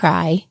usually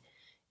cry.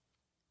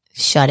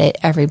 Shut it,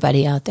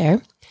 everybody out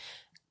there.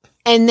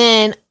 And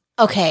then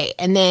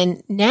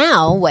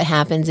now what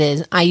happens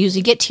is I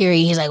usually get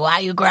teary. He's like, why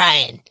are you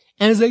crying?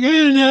 And I was like, I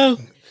don't know.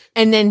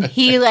 And then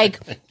he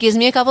gives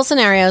me a couple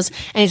scenarios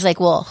and he's like,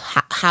 well,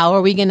 how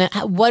are we going to,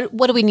 what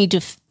do we need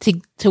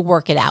to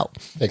work it out?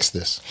 Fix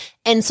this.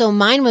 And so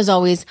mine was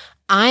always,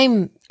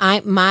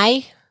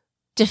 my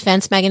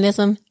defense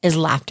mechanism is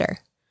laughter.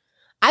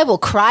 I will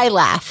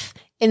laugh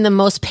in the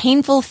most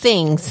painful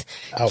things.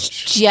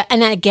 Ouch.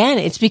 And again,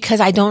 it's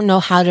because I don't know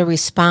how to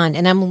respond,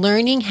 and I'm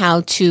learning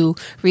how to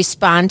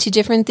respond to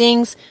different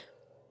things.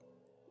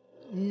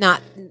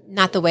 Not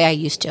the way I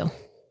used to.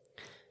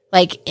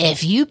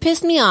 If you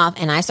piss me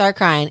off and I start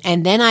crying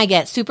and then I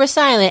get super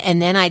silent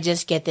and then I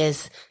just get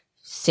this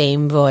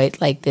same voice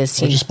like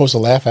this. Are you supposed to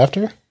laugh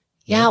after?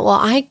 Yeah, well,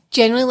 I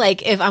generally,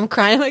 if I'm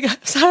crying, I'm like,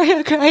 I'm sorry,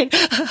 I'm crying.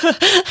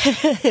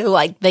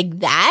 like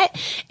that.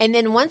 And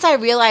then once I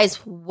realize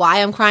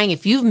why I'm crying,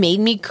 if you've made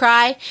me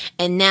cry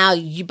and now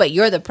but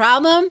you're the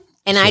problem,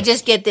 and I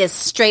just get this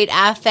straight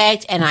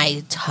affect and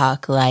I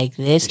talk like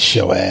this.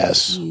 Show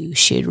ass. You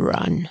should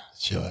run.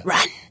 Show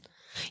run.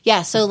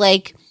 Yeah, so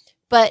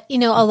but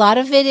a lot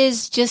of it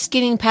is just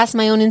getting past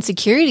my own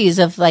insecurities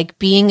of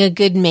being a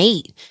good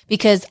mate,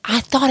 because I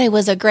thought I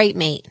was a great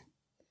mate.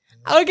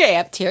 Okay,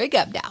 I'm tearing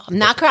up now. I'm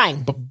not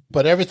crying.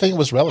 But everything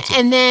was relative.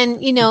 And then,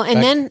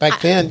 back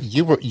then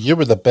you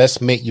were the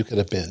best mate you could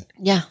have been.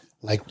 Yeah.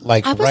 I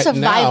was right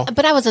now.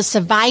 But I was a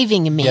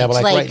surviving mate. Yeah,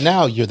 but right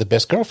now you're the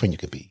best girlfriend you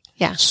could be.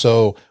 Yeah.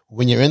 So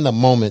when you're in the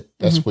moment,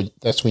 that's when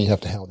you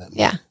have to handle that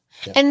moment.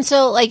 Yeah. And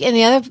so and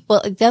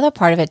the other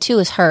part of it too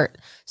is hurt.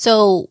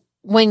 So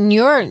when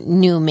your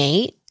new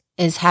mate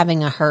is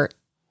having a hurt,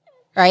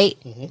 right?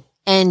 Mm-hmm.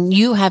 And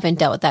you haven't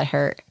dealt with that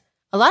hurt,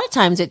 a lot of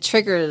times it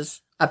triggers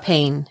a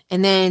pain.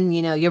 And then,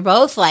 you're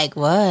both like,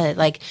 what?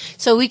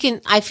 So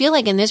I feel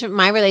like in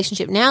my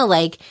relationship now,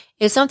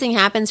 if something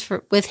happens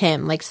with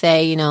him,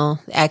 say,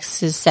 ex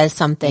says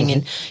something mm-hmm.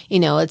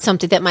 and, it's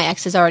something that my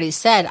ex has already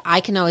said,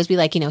 I can always be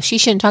like, she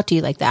shouldn't talk to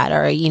you like that.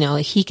 Or,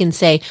 he can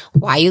say,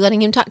 why are you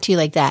letting him talk to you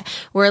like that?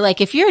 Where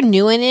if you're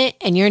new in it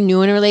and you're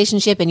new in a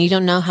relationship and you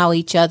don't know how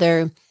each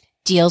other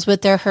deals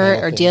with their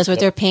hurt or deals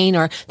with their pain,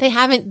 or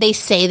they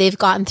say they've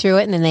gotten through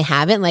it and then they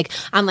haven't.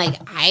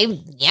 I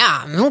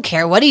don't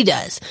care what he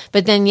does.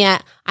 But then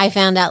I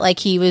found out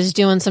he was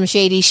doing some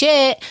shady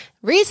shit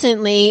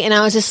recently, and I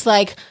was just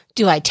like,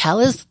 do I tell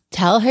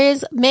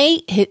his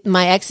mate,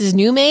 my ex's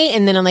new mate?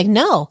 And then I'm like,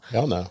 no.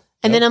 Hell no.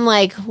 And then I'm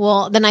like,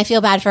 well, then I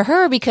feel bad for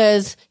her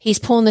because he's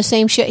pulling the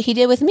same shit he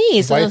did with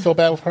me. So why do you feel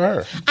bad for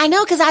her? I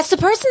know, because that's the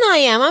person I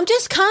am. I'm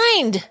just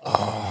kind.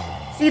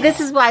 Oh. See,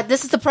 this is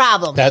the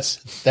problem.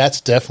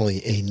 That's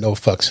definitely a no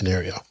fuck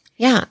scenario.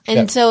 Yeah.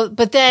 And so,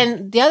 but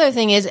then the other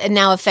thing is, it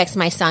now affects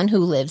my son who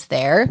lives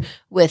there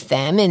with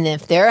them. And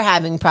if they're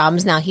having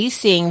problems, now he's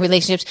seeing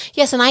relationships.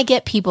 Yes. And I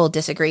get people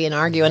disagree and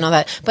argue and all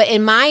that. But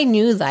in my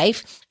new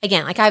life,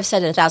 again, like I've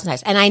said it 1,000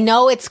 times, and I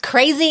know it's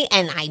crazy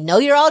and I know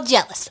you're all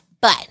jealous,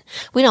 but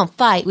we don't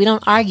fight. We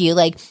don't argue.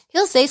 Like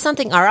he'll say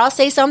something or I'll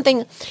say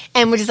something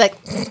and we're just like,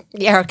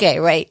 yeah, okay,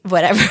 right.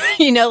 Whatever.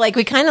 Like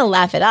we kind of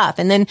laugh it off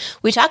and then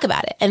we talk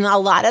about it. And a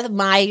lot of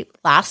my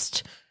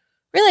last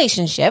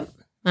relationship,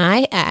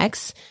 my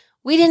ex,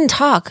 we didn't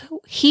talk.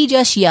 He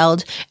just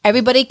yelled.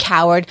 Everybody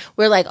cowered.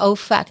 We're like, oh,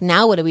 fuck,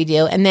 now what do we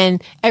do? And then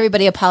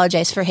everybody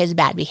apologized for his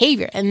bad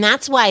behavior. And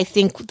that's why I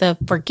think the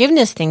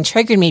forgiveness thing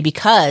triggered me,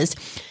 because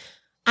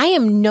I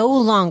am no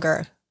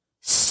longer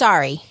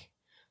sorry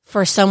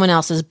for someone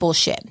else's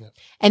bullshit. Yep.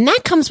 And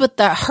that comes with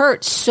the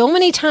hurt so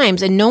many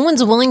times, and no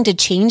one's willing to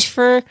change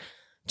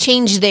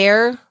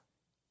their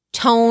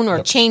tone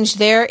or change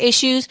their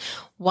issues.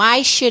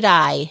 Why should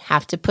I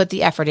have to put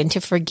the effort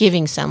into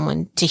forgiving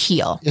someone to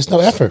heal? There's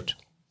no effort.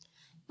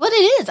 Well,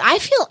 it is. I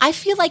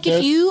feel like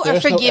if you are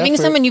forgiving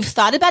someone, you've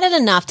thought about it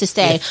enough to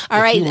say,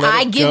 all right,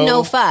 I give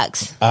no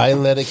fucks. I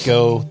let it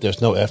go.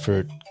 There's no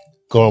effort.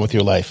 Go on with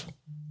your life.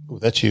 Ooh,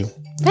 that's you.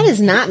 That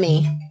is not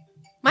me.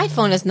 My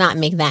phone does not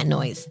make that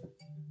noise.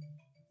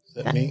 Is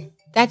that me?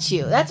 That's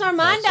you. That's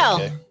Armando.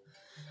 That's okay.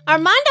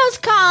 Armando's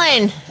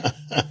calling.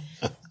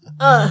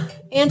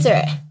 Answer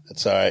it.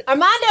 That's all right.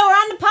 Armando, we're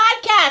on the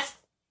podcast.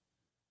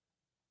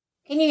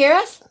 Can you hear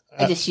us?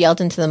 I just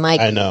yelled into the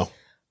mic. I know.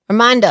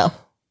 Armando.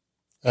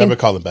 I'm gonna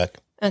call him back.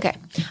 Okay.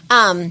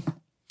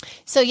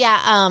 So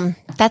yeah,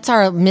 that's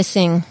our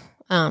missing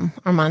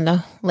Armando.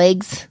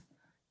 Legs.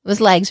 It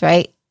was legs,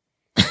 right?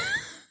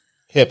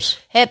 Hips.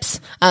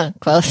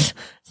 Close.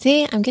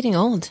 See, I'm getting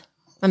old.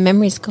 My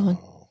memory's gone.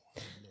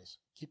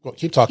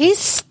 Keep talking. He's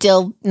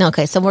still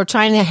okay. So we're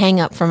trying to hang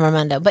up from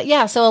Armando, but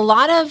yeah. So a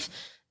lot of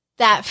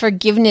that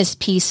forgiveness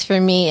piece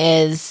for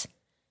me is,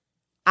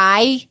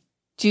 I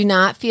do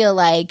not feel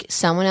like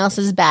someone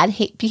else's bad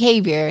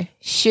behavior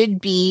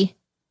should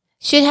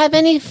have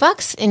any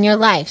fucks in your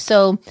life.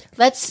 So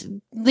let's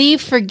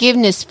leave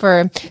forgiveness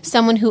for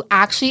someone who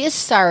actually is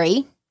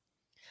sorry.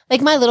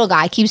 Like my little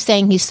guy keeps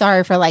saying he's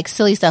sorry for like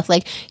silly stuff.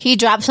 Like he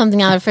dropped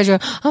something out of the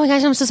refrigerator. Oh my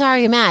gosh, I'm so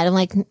sorry, you're mad. I'm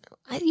like,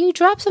 you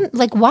dropped something.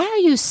 Like, why are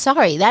you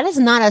sorry? That is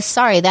not a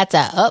sorry. That's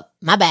a, oh,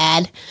 my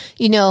bad.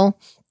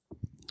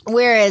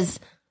 Whereas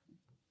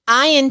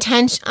I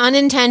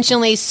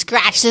unintentionally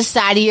scratched the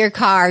side of your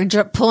car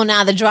pulling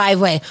out of the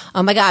driveway.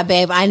 Oh my God,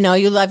 babe, I know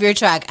you love your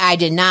truck. I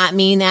did not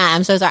mean that.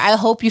 I'm so sorry. I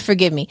hope you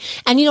forgive me.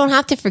 And you don't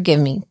have to forgive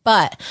me,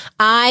 but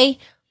I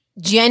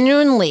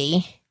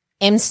genuinely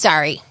am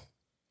sorry,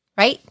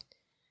 right?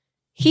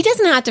 He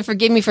doesn't have to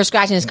forgive me for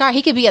scratching his car.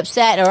 He could be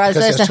upset or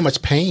because there's too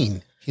much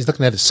pain. He's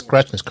looking at his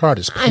scratching his car.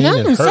 There's pain. I know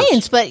what I'm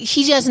saying, but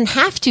he doesn't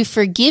have to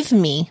forgive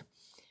me,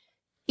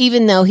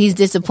 even though he's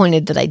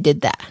disappointed that I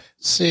did that.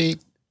 See,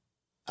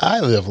 I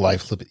live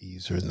life a little bit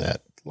easier than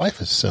that. Life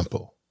is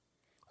simple.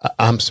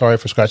 I'm sorry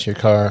for scratching your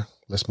car.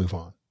 Let's move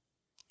on.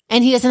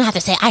 And he doesn't have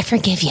to say, I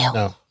forgive you.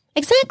 No.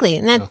 Exactly.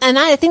 And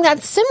I think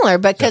that's similar,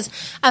 because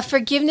a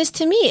forgiveness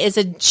to me is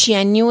a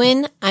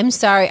genuine, I'm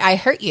sorry, I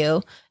hurt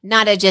you.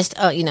 Not a just,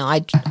 I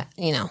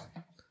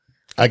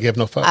give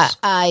no fucks.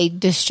 I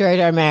destroyed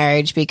our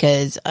marriage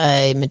because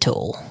I'm a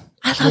tool.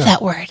 I love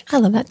that word. I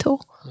love that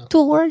tool. Yeah.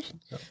 Tool word.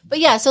 Yeah. But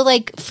yeah, so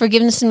like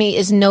forgiveness to me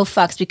is no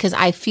fucks, because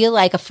I feel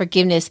like a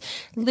forgiveness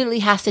literally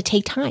has to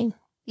take time.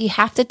 You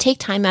have to take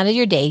time out of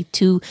your day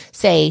to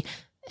say,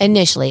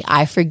 initially,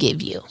 I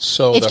forgive you.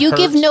 So if you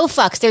give no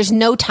fucks, there's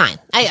no time.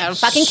 I don't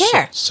fucking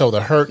care. So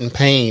the hurt and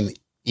pain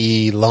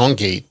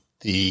elongate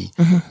the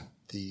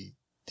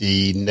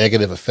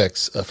negative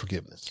effects of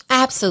forgiveness.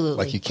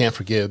 Absolutely. Like you can't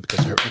forgive because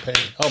of hurt and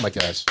pain. Oh my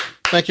gosh.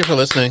 Thank you for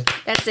listening.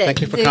 That's it.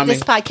 Thank you for coming.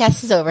 This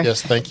podcast is over.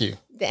 Yes, thank you.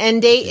 The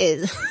end date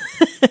is.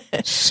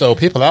 So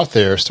people out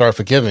there start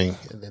forgiving,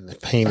 and then the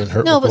pain and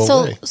hurt will go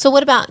away. So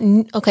what about,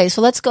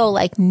 so let's go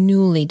like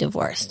newly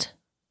divorced.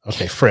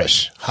 Okay,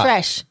 fresh. Hot,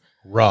 fresh.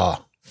 Raw.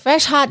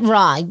 Fresh, hot,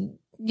 raw.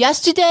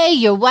 Yesterday,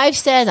 your wife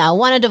says, I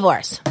want a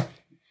divorce.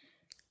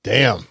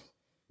 Damn.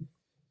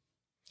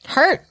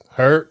 Hurt,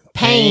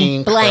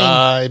 pain, blame.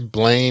 Cry,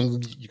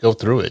 blame. You go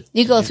through it.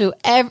 You go through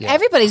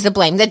everybody's to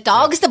blame. The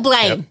dog's to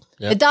blame.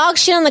 Yep. The dog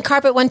shit on the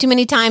carpet one too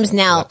many times.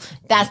 Now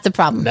that's the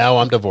problem. Now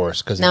I'm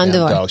divorced because the damn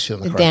dog shit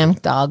on the carpet. Damn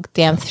dog,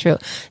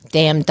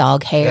 damn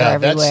dog hair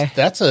everywhere.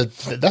 That's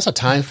a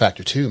time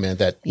factor too, man.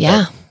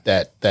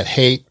 That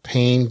hate,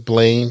 pain,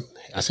 blame.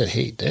 I said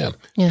hate, damn.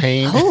 Yeah.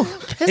 Pain. Oh,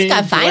 this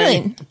got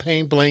violent.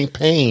 Pain, blame,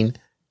 pain.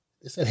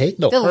 It said hate,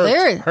 no,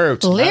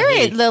 hurt. The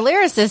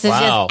lyricist is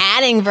just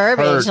adding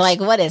verbiage. Like,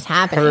 what is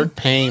happening? Hurt,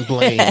 pain,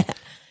 blame.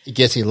 It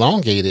gets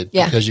elongated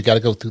because you got to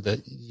go through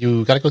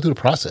the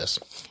process,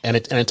 and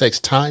it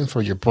takes time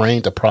for your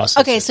brain to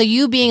process. Okay, so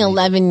you being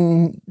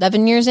 11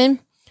 years in,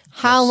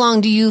 How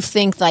long do you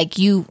think, like,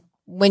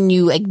 when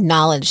you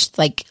acknowledged,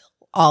 like,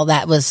 all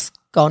that was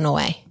going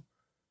away?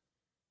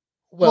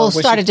 Well,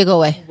 started to go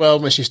away. Well,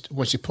 when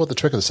she pulled the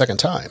trigger the second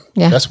time,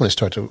 Yeah. that's when it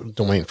started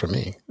to wane for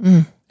me.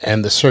 Mm.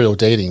 And the serial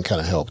dating kind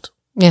of helped.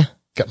 Yeah.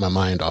 Got my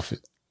mind off it.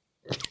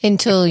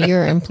 Until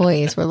your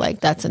employees were like,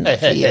 that's enough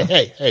for you.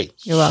 Hey.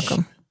 You're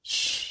welcome.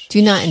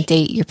 Do not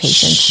date your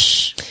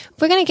patients.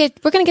 We're gonna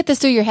get this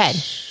through your head.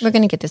 We're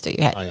gonna get this through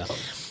your head. Oh, yeah.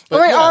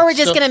 Or we're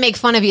just gonna make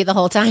fun of you the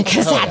whole time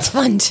because that's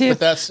fun too.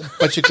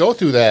 But you go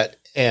through that,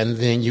 and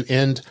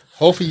then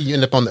hopefully you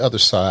end up on the other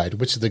side,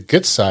 which is the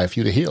good side for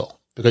you to heal,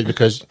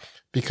 because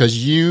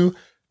you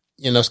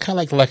it's kind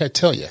of like I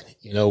tell you,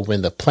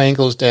 when the plane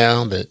goes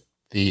down, the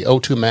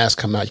O2 mask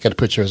come out, you got to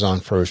put yours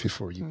on first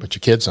before you put your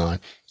kids on.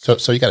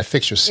 So you got to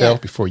fix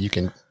yourself before you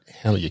can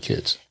handle your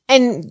kids.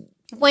 And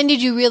when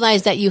did you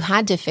realize that you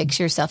had to fix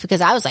yourself?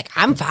 Because I was like,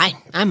 I'm fine.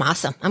 I'm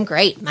awesome. I'm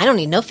great. I don't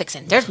need no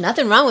fixing. There's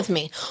nothing wrong with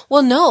me.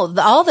 Well, no,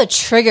 all the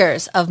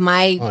triggers of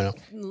my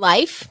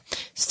life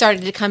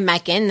started to come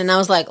back in. And I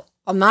was like,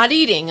 I'm not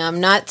eating. I'm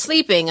not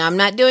sleeping. I'm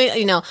not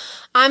doing,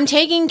 I'm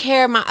taking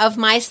care of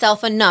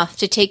myself enough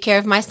to take care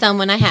of my son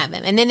when I have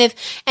him. And then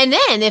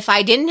if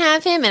I didn't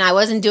have him and I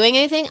wasn't doing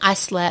anything, I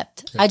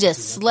slept. I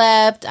just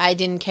slept. I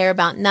didn't care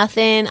about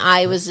nothing.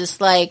 I was just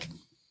like,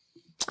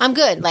 I'm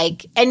good.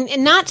 Like,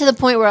 and not to the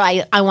point where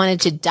I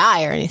wanted to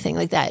die or anything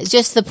like that. It's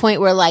just the point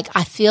where, like,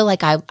 I feel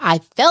like I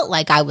felt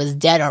like I was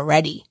dead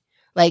already.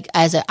 Like,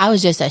 I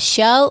was just a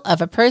shell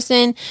of a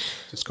person.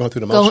 Just going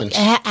through the motions.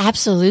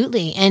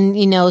 Absolutely. And,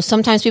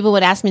 sometimes people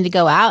would ask me to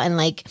go out and,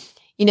 like,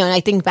 and I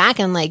think back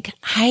and I'm like,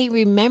 I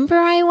remember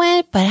I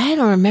went, but I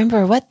don't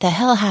remember what the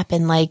hell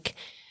happened. Like,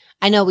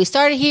 I know we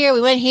started here,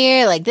 we went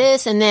here like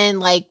this, and then,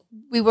 like,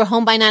 we were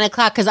home by 9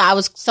 o'clock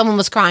because someone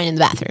was crying in the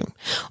bathroom,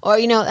 or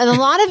and a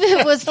lot of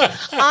it was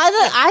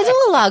I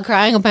do a lot of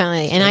crying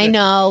apparently, and I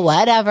know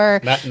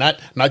whatever.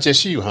 Not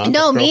just you, huh?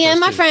 No, me and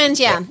my friends,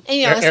 yeah.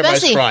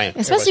 And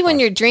especially when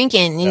you're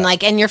drinking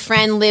and and your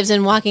friend lives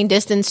in walking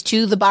distance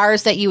to the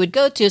bars that you would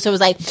go to, so it was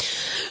like,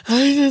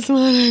 I just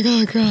want to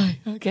go cry,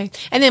 okay,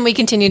 and then we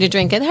continue to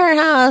drink at her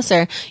house,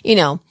 or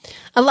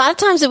a lot of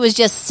times it was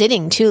just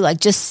sitting too, like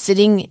just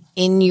sitting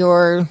in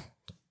your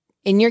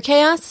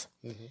chaos.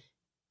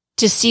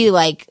 To see,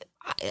 like,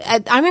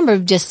 I remember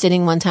just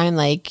sitting one time,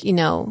 like,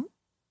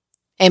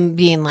 and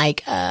being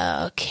like,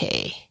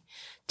 okay,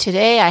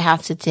 today I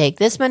have to take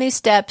this many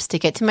steps to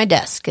get to my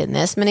desk and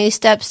this many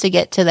steps to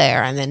get to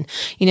there. And then,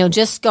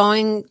 just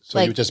going.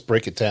 So you just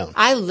break it down.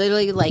 I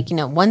literally, like,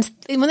 when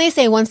they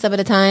say one step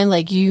at a time,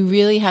 like, you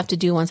really have to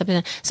do one step at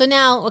a time. So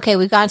now, okay,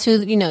 we've got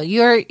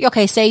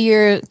to, say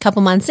you're a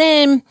couple months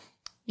in,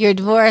 you're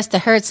divorced,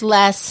 it hurts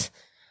less.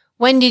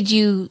 When did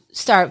you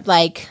start,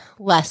 like,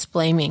 less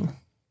blaming?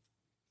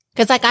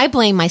 Because, like, I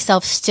blame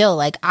myself still.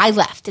 Like, I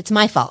left. It's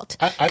my fault.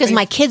 Because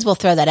my kids will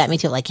throw that at me,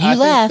 too. Like, you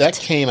left. That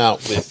came out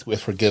with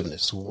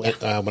forgiveness. When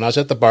I was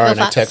at the bar and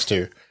I text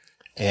her,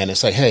 and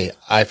it's like, hey,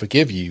 I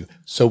forgive you.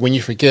 So when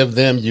you forgive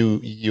them,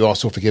 you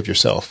also forgive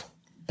yourself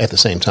at the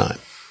same time.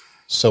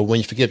 So when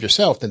you forgive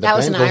yourself, then the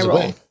blame goes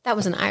away. That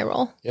was an eye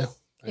roll. Yeah.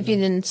 If you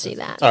didn't see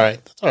that.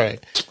 That's all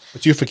right.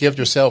 But you forgive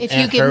yourself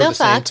and her at the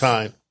same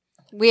time.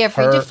 We have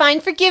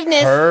redefined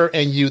forgiveness. Her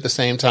and you at the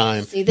same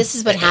time. See, this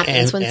is what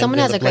happens when someone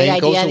has a great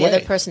idea and the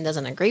other person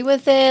doesn't agree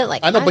with it.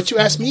 Like, I know, but you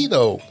asked me,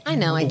 though. I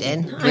know I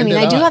did. I mean,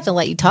 I do have to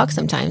let you talk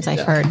sometimes, I've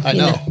heard. I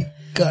know.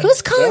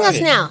 Who's calling us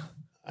now?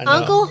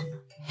 Uncle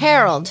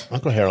Harold.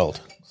 Uncle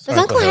Harold. Does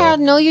Uncle Harold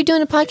know you're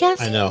doing a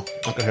podcast? I know.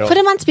 Uncle Harold. Put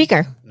him on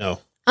speaker.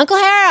 No. Uncle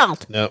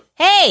Harold. No.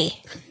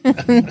 Hey.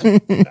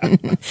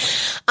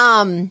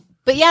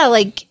 But yeah,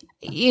 like,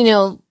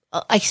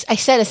 I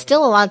said it's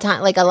still a lot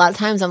of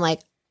times I'm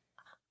like,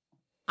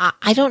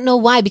 I don't know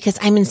why, because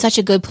I'm in such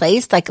a good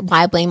place. Like,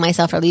 why I blame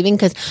myself for leaving?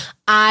 Because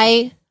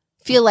I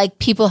feel like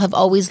people have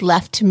always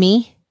left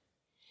me,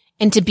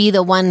 and to be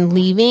the one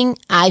leaving,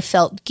 I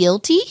felt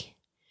guilty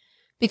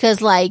because,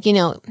 like,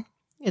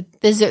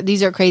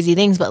 these are crazy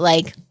things, but,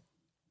 like,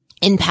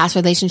 in past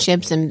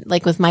relationships and,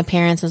 like, with my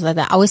parents and stuff like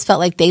that, I always felt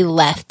like they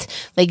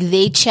left, like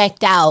they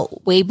checked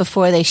out way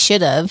before they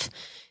should have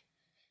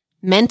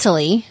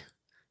mentally.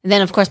 And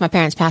then, of course, my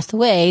parents passed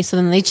away. So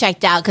then they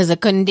checked out because they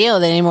couldn't deal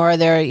with it anymore.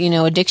 Their,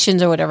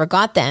 addictions or whatever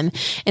got them.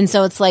 And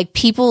so it's like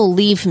people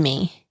leave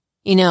me,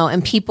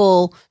 and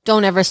people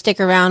don't ever stick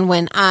around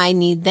when I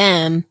need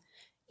them,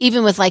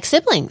 even with, like,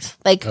 siblings.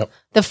 Like,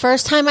 the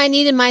first time I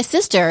needed my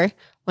sister,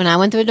 when I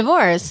went through a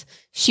divorce,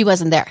 she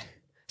wasn't there.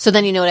 So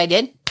then you know what I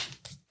did?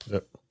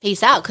 Yep.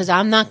 Peace out, because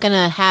I'm not going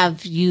to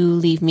have you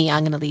leave me.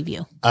 I'm going to leave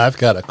you. I've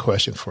got a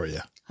question for you.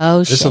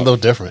 Oh, shit. This is a little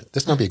different.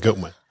 This is going to be a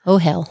good one. Oh,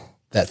 hell.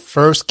 That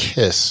first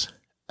kiss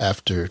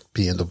after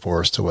being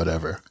divorced or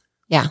whatever.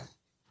 Yeah.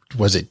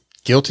 Was it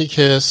guilty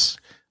kiss?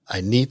 I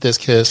need this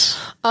kiss?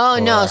 Oh,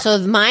 no. So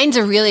mine's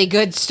a really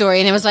good story.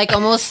 And it was like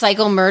almost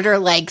psycho murder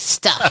like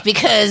stuff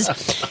because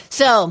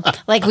so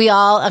like we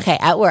all, okay,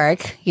 at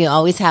work, you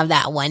always have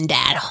that one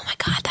dad. Oh my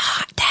God, the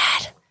hot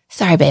dad.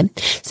 Sorry, babe.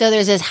 So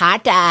there's this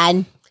hot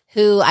dad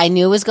who I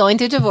knew was going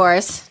through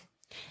divorce.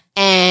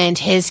 And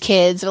his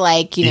kids were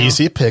like,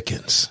 easy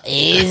pickings.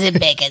 Easy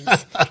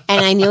pickings.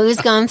 And I knew he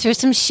was going through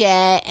some shit.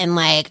 And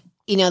like,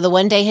 the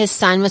one day his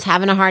son was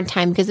having a hard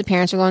time because the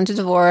parents were going to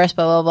divorce,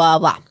 blah, blah, blah,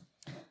 blah.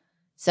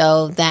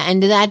 So the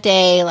end of that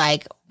day,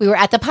 like, we were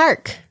at the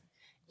park.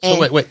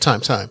 So wait,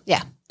 time.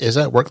 Yeah. Is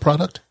that work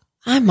product?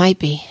 I might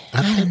be.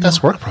 I think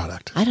that's work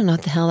product. I don't know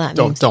what the hell that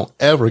means. Don't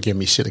ever give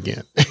me shit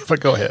again. But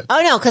go ahead.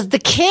 Oh, no, because the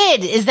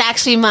kid is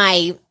actually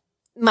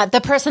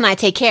the person I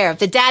take care of.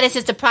 The dad is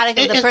just a product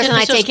of the person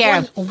I take care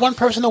of. One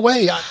person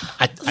away.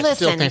 I Listen,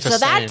 still think so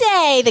that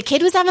day, the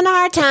kid was having a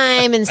hard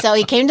time, and so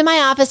he came to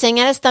my office saying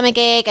he had a stomach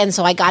ache, and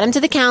so I got him to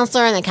the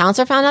counselor, and the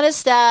counselor found out his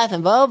stuff,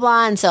 and blah, blah,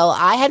 blah. And so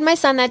I had my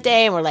son that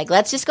day, and we're like,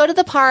 let's just go to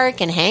the park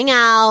and hang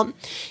out,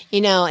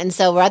 and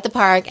so we're at the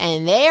park,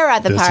 and they are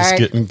at the park. This is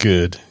getting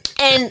good.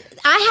 And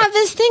I have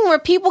this thing where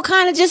people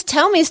kind of just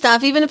tell me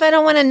stuff, even if I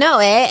don't want to know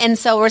it. And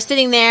so we're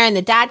sitting there and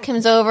the dad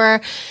comes over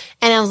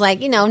and I was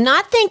like,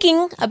 not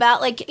thinking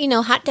about like,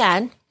 hot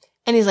dad.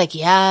 And he's like,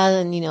 yeah.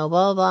 And, blah,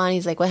 blah, blah. And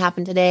he's like, what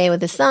happened today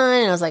with his son?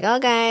 And I was like,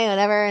 okay,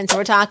 whatever. And so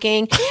we're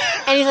talking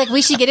and he's like,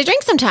 we should get a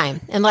drink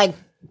sometime. And like,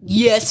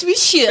 yes, we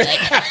should.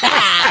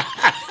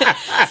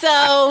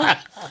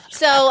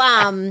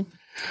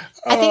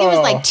 I think it was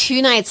like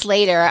 2 nights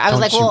later. I was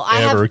like, well, I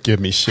have give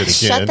me shit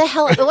again. Shut the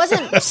hell up. It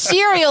wasn't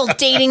serial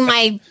dating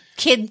my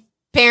kid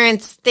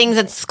parents things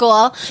at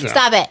school. No.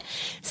 Stop it.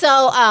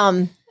 So,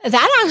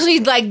 that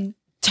actually like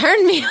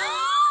turned me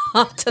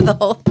off to the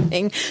whole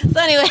thing. So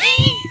anyway,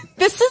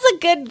 this is a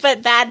good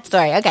but bad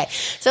story. Okay.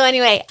 So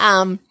anyway,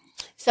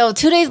 so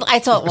 2 days, I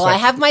thought, well, I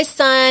have my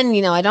son,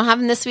 I don't have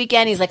him this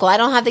weekend. He's like, well, I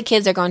don't have the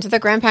kids. They're going to their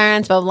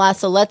grandparents, blah, blah, blah.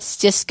 So let's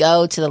just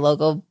go to the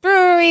local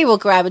brewery. We'll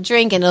grab a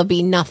drink and it'll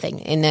be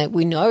nothing. And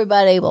we know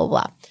everybody, blah,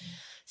 blah, blah.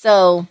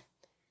 So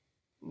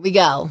we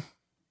go.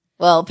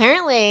 Well,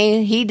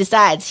 apparently he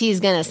decides he's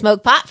going to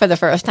smoke pot for the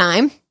first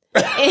time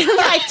in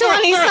like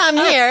 20 some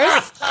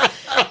years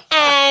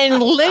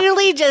and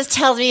literally just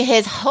tells me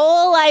his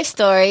whole life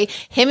story.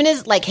 Him and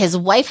his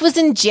wife was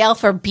in jail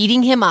for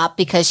beating him up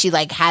because she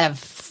like had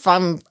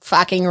from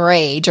fucking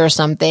rage or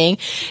something.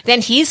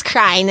 Then he's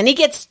crying. Then he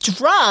gets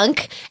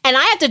drunk and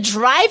I have to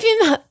drive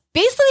him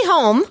basically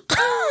home.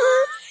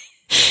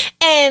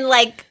 And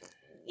like,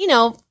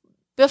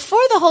 before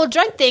the whole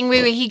drunk thing,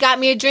 he got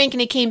me a drink and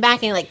he came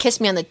back and he like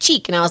kissed me on the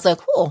cheek. And I was like,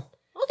 oh,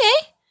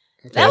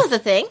 okay. That was a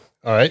thing.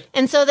 All right.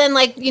 And so then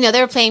like,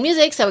 they were playing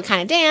music. So we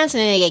kind of danced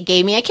and then they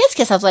gave me a kiss.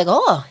 I was like,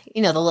 oh,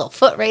 the little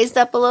foot raised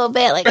up a little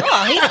bit. Like,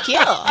 oh, he's cute.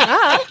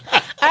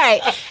 All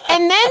right.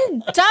 And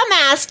then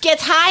dumbass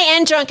gets high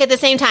and drunk at the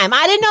same time.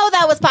 I didn't know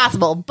that was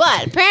possible,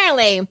 but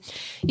apparently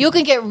you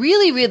can get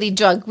really, really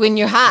drunk when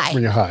you're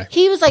high.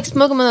 He was like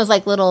smoking one of those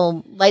like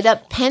little light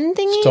up pen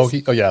thingies.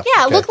 Stogie? Oh, yeah.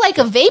 Yeah, it looked like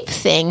a vape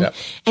thing. Yep.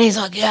 And he's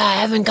like, yeah, I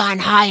haven't gotten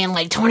high in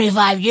like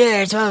 25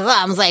 years. Blah, blah,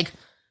 blah. I was like,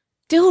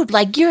 dude,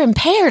 like you're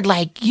impaired.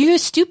 Like you're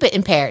stupid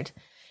impaired.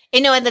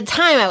 At the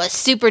time I was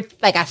super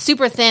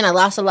thin. I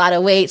lost a lot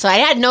of weight. So I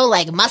had no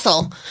like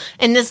muscle.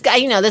 And this guy,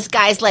 this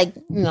guy's like,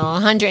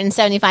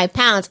 175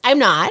 pounds. I'm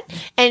not.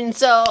 And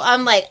so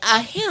I'm like,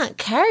 I can't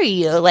carry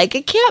you. Like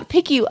I can't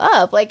pick you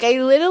up. Like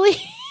I literally,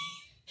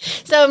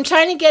 so I'm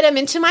trying to get him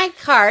into my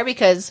car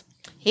because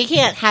he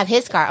can't have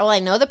his car. Well, I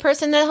know the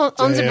person that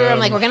owns the brewery. I'm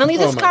like, we're going to leave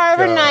this car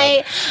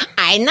overnight.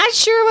 I'm not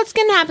sure what's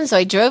going to happen. So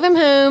I drove him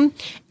home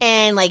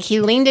and like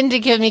he leaned in to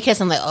give me a kiss.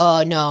 I'm like,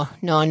 oh, no.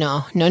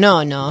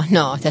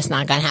 That's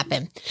not going to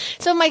happen.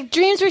 So my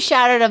dreams were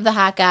shattered of the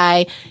hot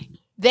guy.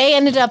 They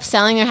ended up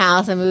selling their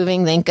house and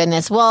moving. Thank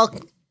goodness. Well,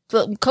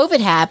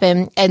 COVID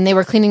happened and they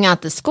were cleaning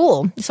out the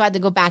school. So I had to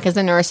go back as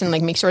a nurse and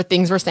like make sure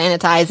things were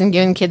sanitized and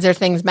giving kids their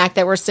things back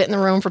that were sitting in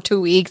the room for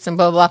 2 weeks and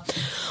blah, blah.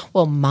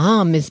 Well,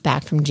 mom is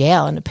back from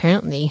jail and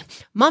apparently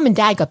mom and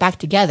dad got back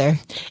together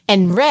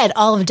and read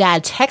all of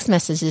dad's text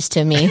messages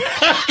to me.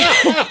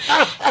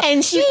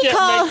 And she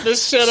called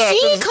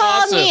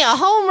me a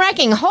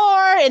home-wrecking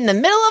whore in the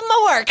middle of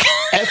my work.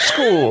 At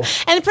school.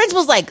 And the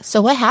principal's like,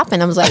 so what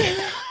happened? I was like,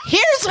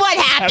 here's what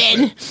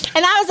happened.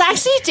 And I was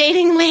actually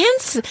dating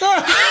Lance this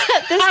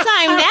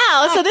time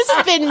now. So this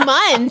has been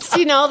months,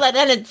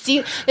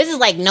 this is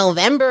like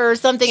November or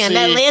something. I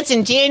met Lance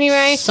in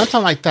January.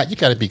 Something like that. You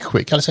got to be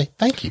quick. Got to say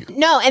thank you.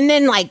 No. And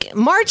then like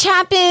March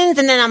happens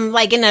and then I'm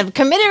like in a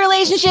committed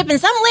relationship and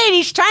some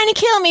lady's trying to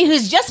kill me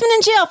who's just been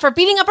in jail for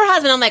beating up her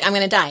husband. I'm like, I'm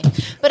going to die.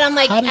 But I'm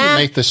like, how do you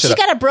make this shit she's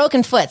got a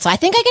broken foot. So I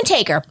think I can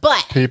take her.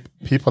 But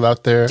people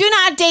out there, do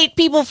not date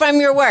people from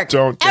your work.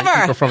 Don't date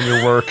people from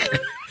your work.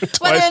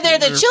 Whether they're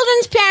the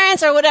children's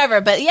parents or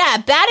whatever. But yeah,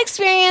 bad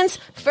experience,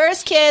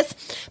 first kiss.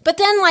 But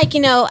then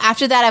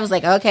after that, I was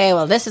like, okay,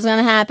 well, this is going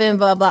to happen,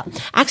 blah, blah.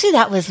 Actually,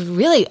 that's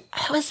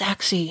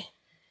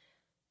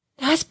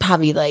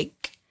probably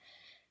like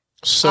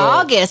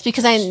August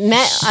because I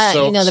met,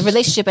 the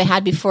relationship I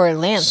had before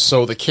Lance.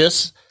 So the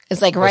kiss?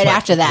 It's like right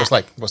after that.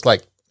 Was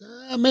like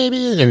maybe.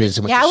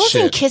 Yeah, I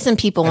wasn't kissing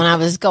people when I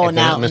was going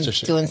out and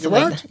doing stuff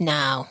like that.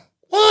 No.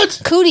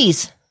 What?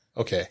 Cooties.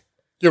 Okay.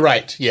 You're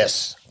right.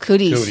 Yes.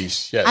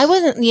 Cooties. Yes. I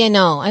wasn't. Yeah,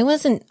 no, I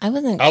wasn't. I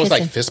was kissing.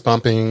 like fist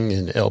bumping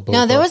and elbow.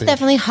 No, there was bumping.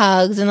 definitely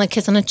hugs and like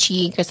kiss on a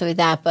cheek or something like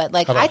that. But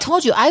like I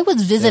told you, I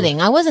was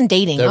visiting. I wasn't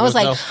dating. I was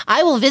like,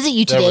 I will visit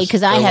you today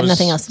because I have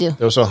nothing else to do.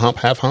 There was a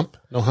half hump,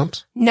 no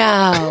humps.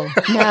 No.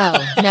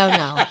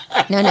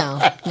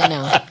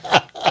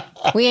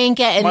 We ain't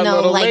getting My no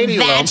little like lady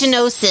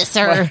vaginosis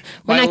or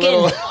we're not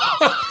getting. I'm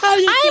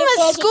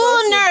a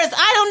school nurse.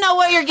 I don't know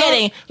what you're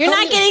getting. You're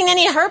not getting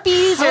any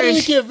herpes How or. do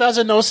you get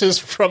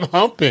vaginosis from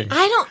humping?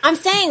 I'm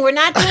saying we're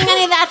not doing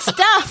any of that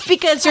stuff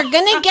because you're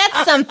gonna get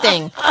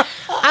something.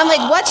 I'm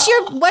like,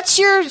 what's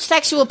your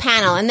sexual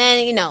panel? And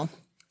then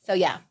so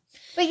yeah.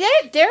 But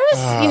there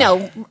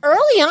was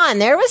early on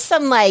there was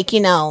some like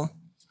there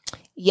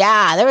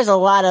was a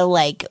lot of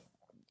like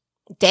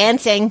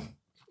dancing,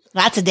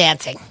 lots of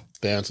dancing.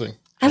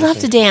 I love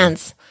to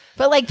dance.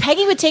 But like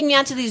Peggy would take me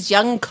out to these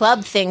young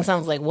club things. I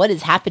was like, what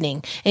is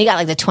happening? And you got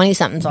like the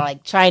 20-somethings all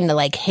like trying to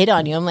like hit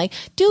on you. I'm like,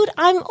 dude,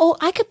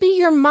 I could be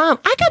your mom.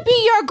 I could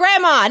be your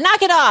grandma.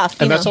 Knock it off.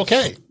 And that's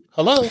okay.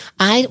 Hello.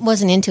 I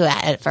wasn't into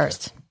it at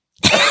first.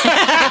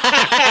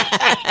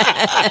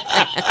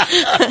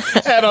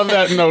 And on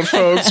that note,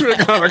 folks, we're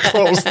going to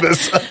close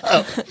this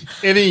up.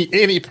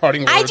 Any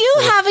parting words? I do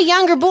have a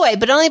younger boy,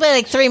 but only by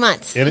like 3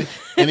 months.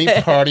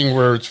 Any parting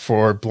words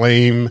for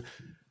blame,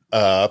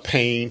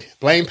 pain,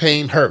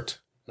 hurt,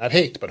 not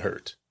hate, but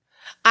hurt.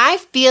 I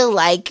feel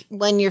like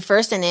when you're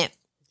first in it,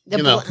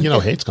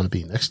 hate's going to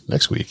be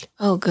next week.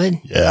 Oh,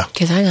 good. Yeah,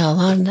 because I got a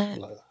lot of that.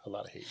 A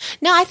lot of hate.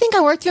 No, I think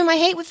I worked through my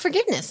hate with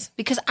forgiveness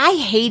because I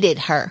hated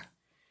her,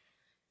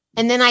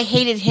 and then I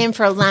hated him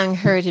for allowing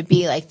her to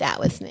be like that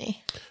with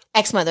me.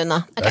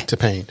 Ex-mother-in-law. Okay. Back to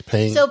pain.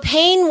 So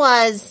pain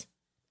was.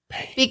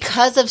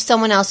 Because of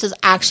someone else's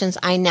actions,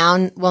 I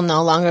now will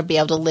no longer be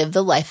able to live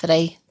the life that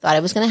I thought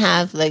I was going to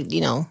have, like,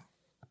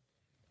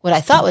 what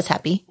I thought was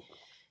happy.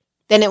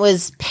 Then it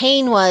was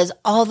pain was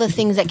all the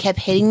things that kept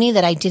hitting me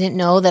that I didn't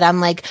know that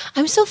I'm like,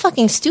 I'm so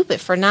fucking stupid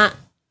for not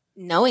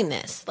knowing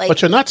this. Like,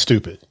 but you're not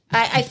stupid.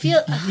 I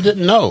feel. You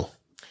didn't know.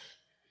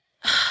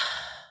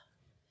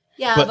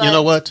 Yeah. But you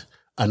know what?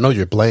 I know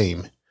your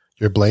blame.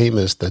 Your blame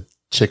is the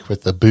chick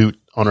with the boot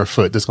on her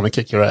foot that's going to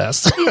kick your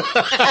ass.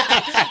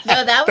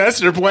 No,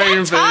 that's your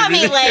blame,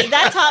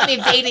 that taught me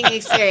dating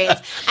experience.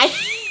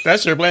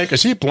 That's your blame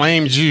because she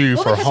blamed you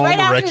for homewrecking. Right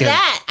after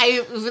that,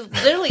 I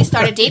literally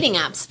started dating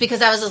apps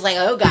because I was just like,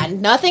 oh God,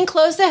 nothing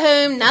close to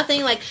home,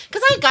 nothing like,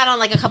 because I got on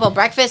like a couple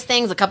breakfast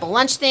things, a couple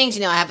lunch things.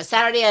 I have a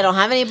Saturday, I don't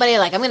have anybody.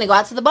 Like, I'm going to go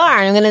out to the bar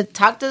and I'm going to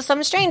talk to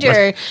some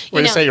stranger.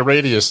 When you say your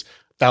radius,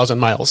 1,000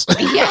 miles.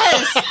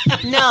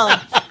 Yes. No.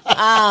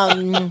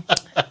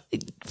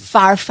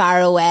 Far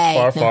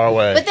away. Far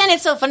away. But then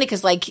it's so funny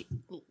because like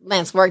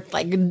Lance worked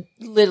like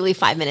literally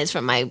 5 minutes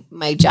from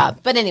my job.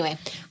 But anyway,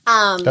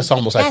 that's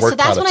almost like work. So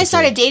that's when I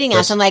started dating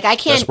apps. I'm like, I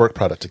can't. That's work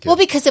product again. Well,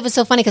 because it was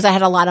so funny because I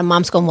had a lot of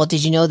moms going, well,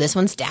 did you know this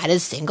one's dad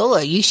is single,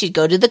 or you should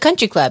go to the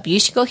country club, you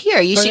should go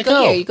here, you should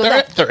go here, you go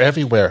there. They're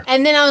everywhere.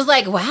 And then I was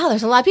like, wow,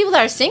 there's a lot of people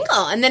that are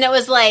single. And then it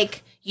was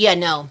like, yeah,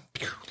 no.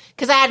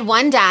 Because I had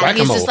one dad,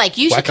 he was just like,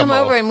 you should come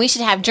over and we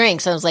should have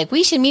drinks. I was like,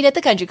 we should meet at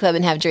the country club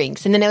and have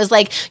drinks. And then it was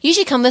like, you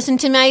should come listen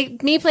to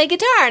me play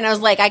guitar. And I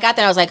was like, I got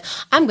there. I was like,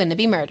 I'm going to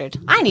be murdered.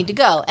 I need to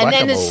go. And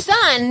then his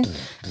son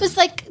was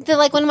like, they're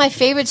like one of my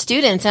favorite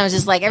students. And I was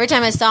just like, every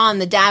time I saw him,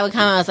 the dad would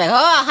come. I was like,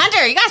 oh,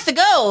 Hunter, you got to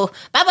go.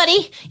 Bye,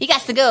 buddy. You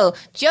got to go.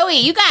 Joey,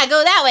 you got to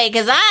go that way.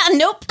 Because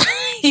nope.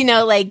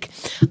 Like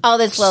all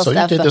this little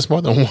stuff. So you did this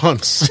more than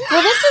once.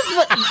 Well, this is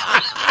what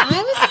I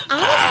was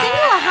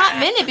single a hot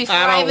minute before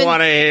I don't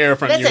want to hear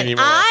from you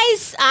anymore.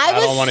 I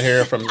don't want to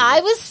hear from you.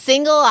 I was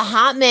single a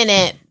hot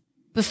minute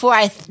before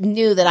I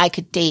knew that I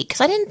could date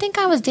because I didn't think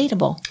I was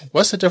dateable.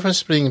 What's the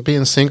difference between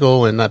being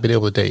single and not being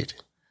able to date?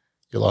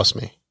 You lost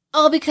me.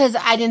 Oh, because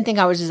I didn't think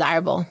I was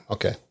desirable.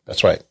 Okay,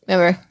 that's right.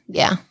 Remember?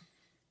 Yeah.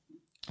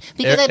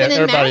 Because I've been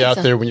everybody out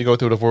there, when you go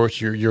through a divorce,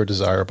 you're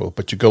desirable,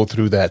 but you go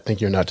through that think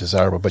you're not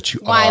desirable, but you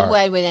are.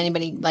 Why would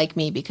anybody like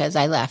me because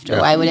I left, or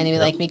why would anybody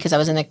like me because I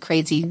was in a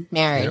crazy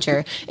marriage,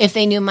 or if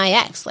they knew my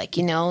ex, like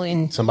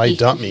and somebody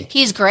dumped me.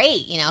 He's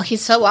great,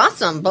 he's so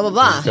awesome, blah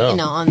blah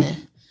blah,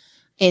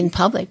 in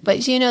public,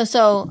 but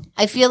so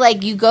I feel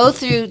like you go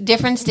through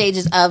different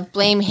stages of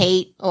blame,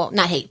 hate, well,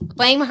 not hate,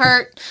 blame,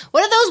 hurt.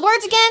 What are those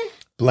words again?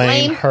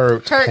 Blame,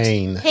 hurt,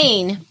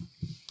 pain,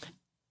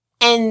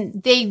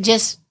 and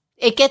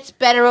it gets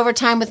better over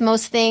time with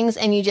most things,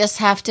 and you just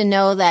have to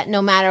know that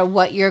no matter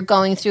what you're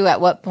going through at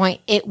what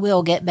point, it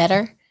will get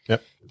better.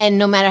 Yep. And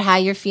no matter how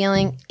you're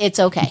feeling, it's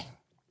okay.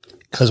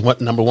 Because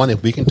number one,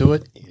 if we can do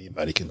it,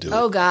 anybody can do it.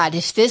 Oh, God.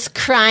 If this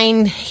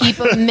crying heap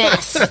of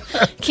mess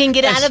can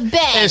get out of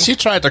bed. And she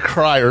tried to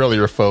cry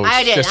earlier, folks.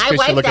 I did. I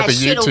wiped that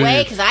shit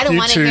away because I don't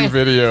want to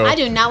video. I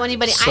do not want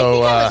anybody. I think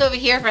I was over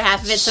here for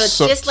half of it, so it's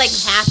just like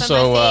half of my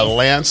face. So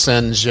Lance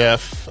and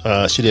Jeff,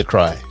 she did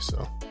cry.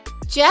 So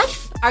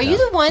Jeff, are you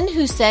the one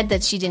who said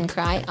that she didn't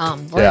cry? I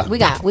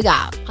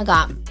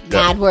got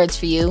mad words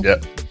for you.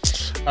 Yep.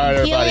 All right,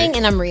 everybody. Healing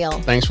and I'm real.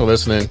 Thanks for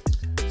listening.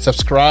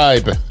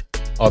 Subscribe.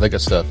 All that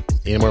good stuff.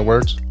 Any more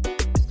words?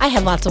 I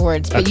have lots of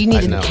words, but you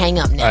need to hang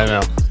up now. I know.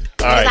 All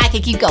right. right. I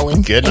could keep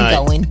going. Good and night.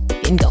 going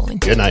and going.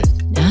 Good night.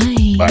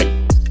 Night. Bye.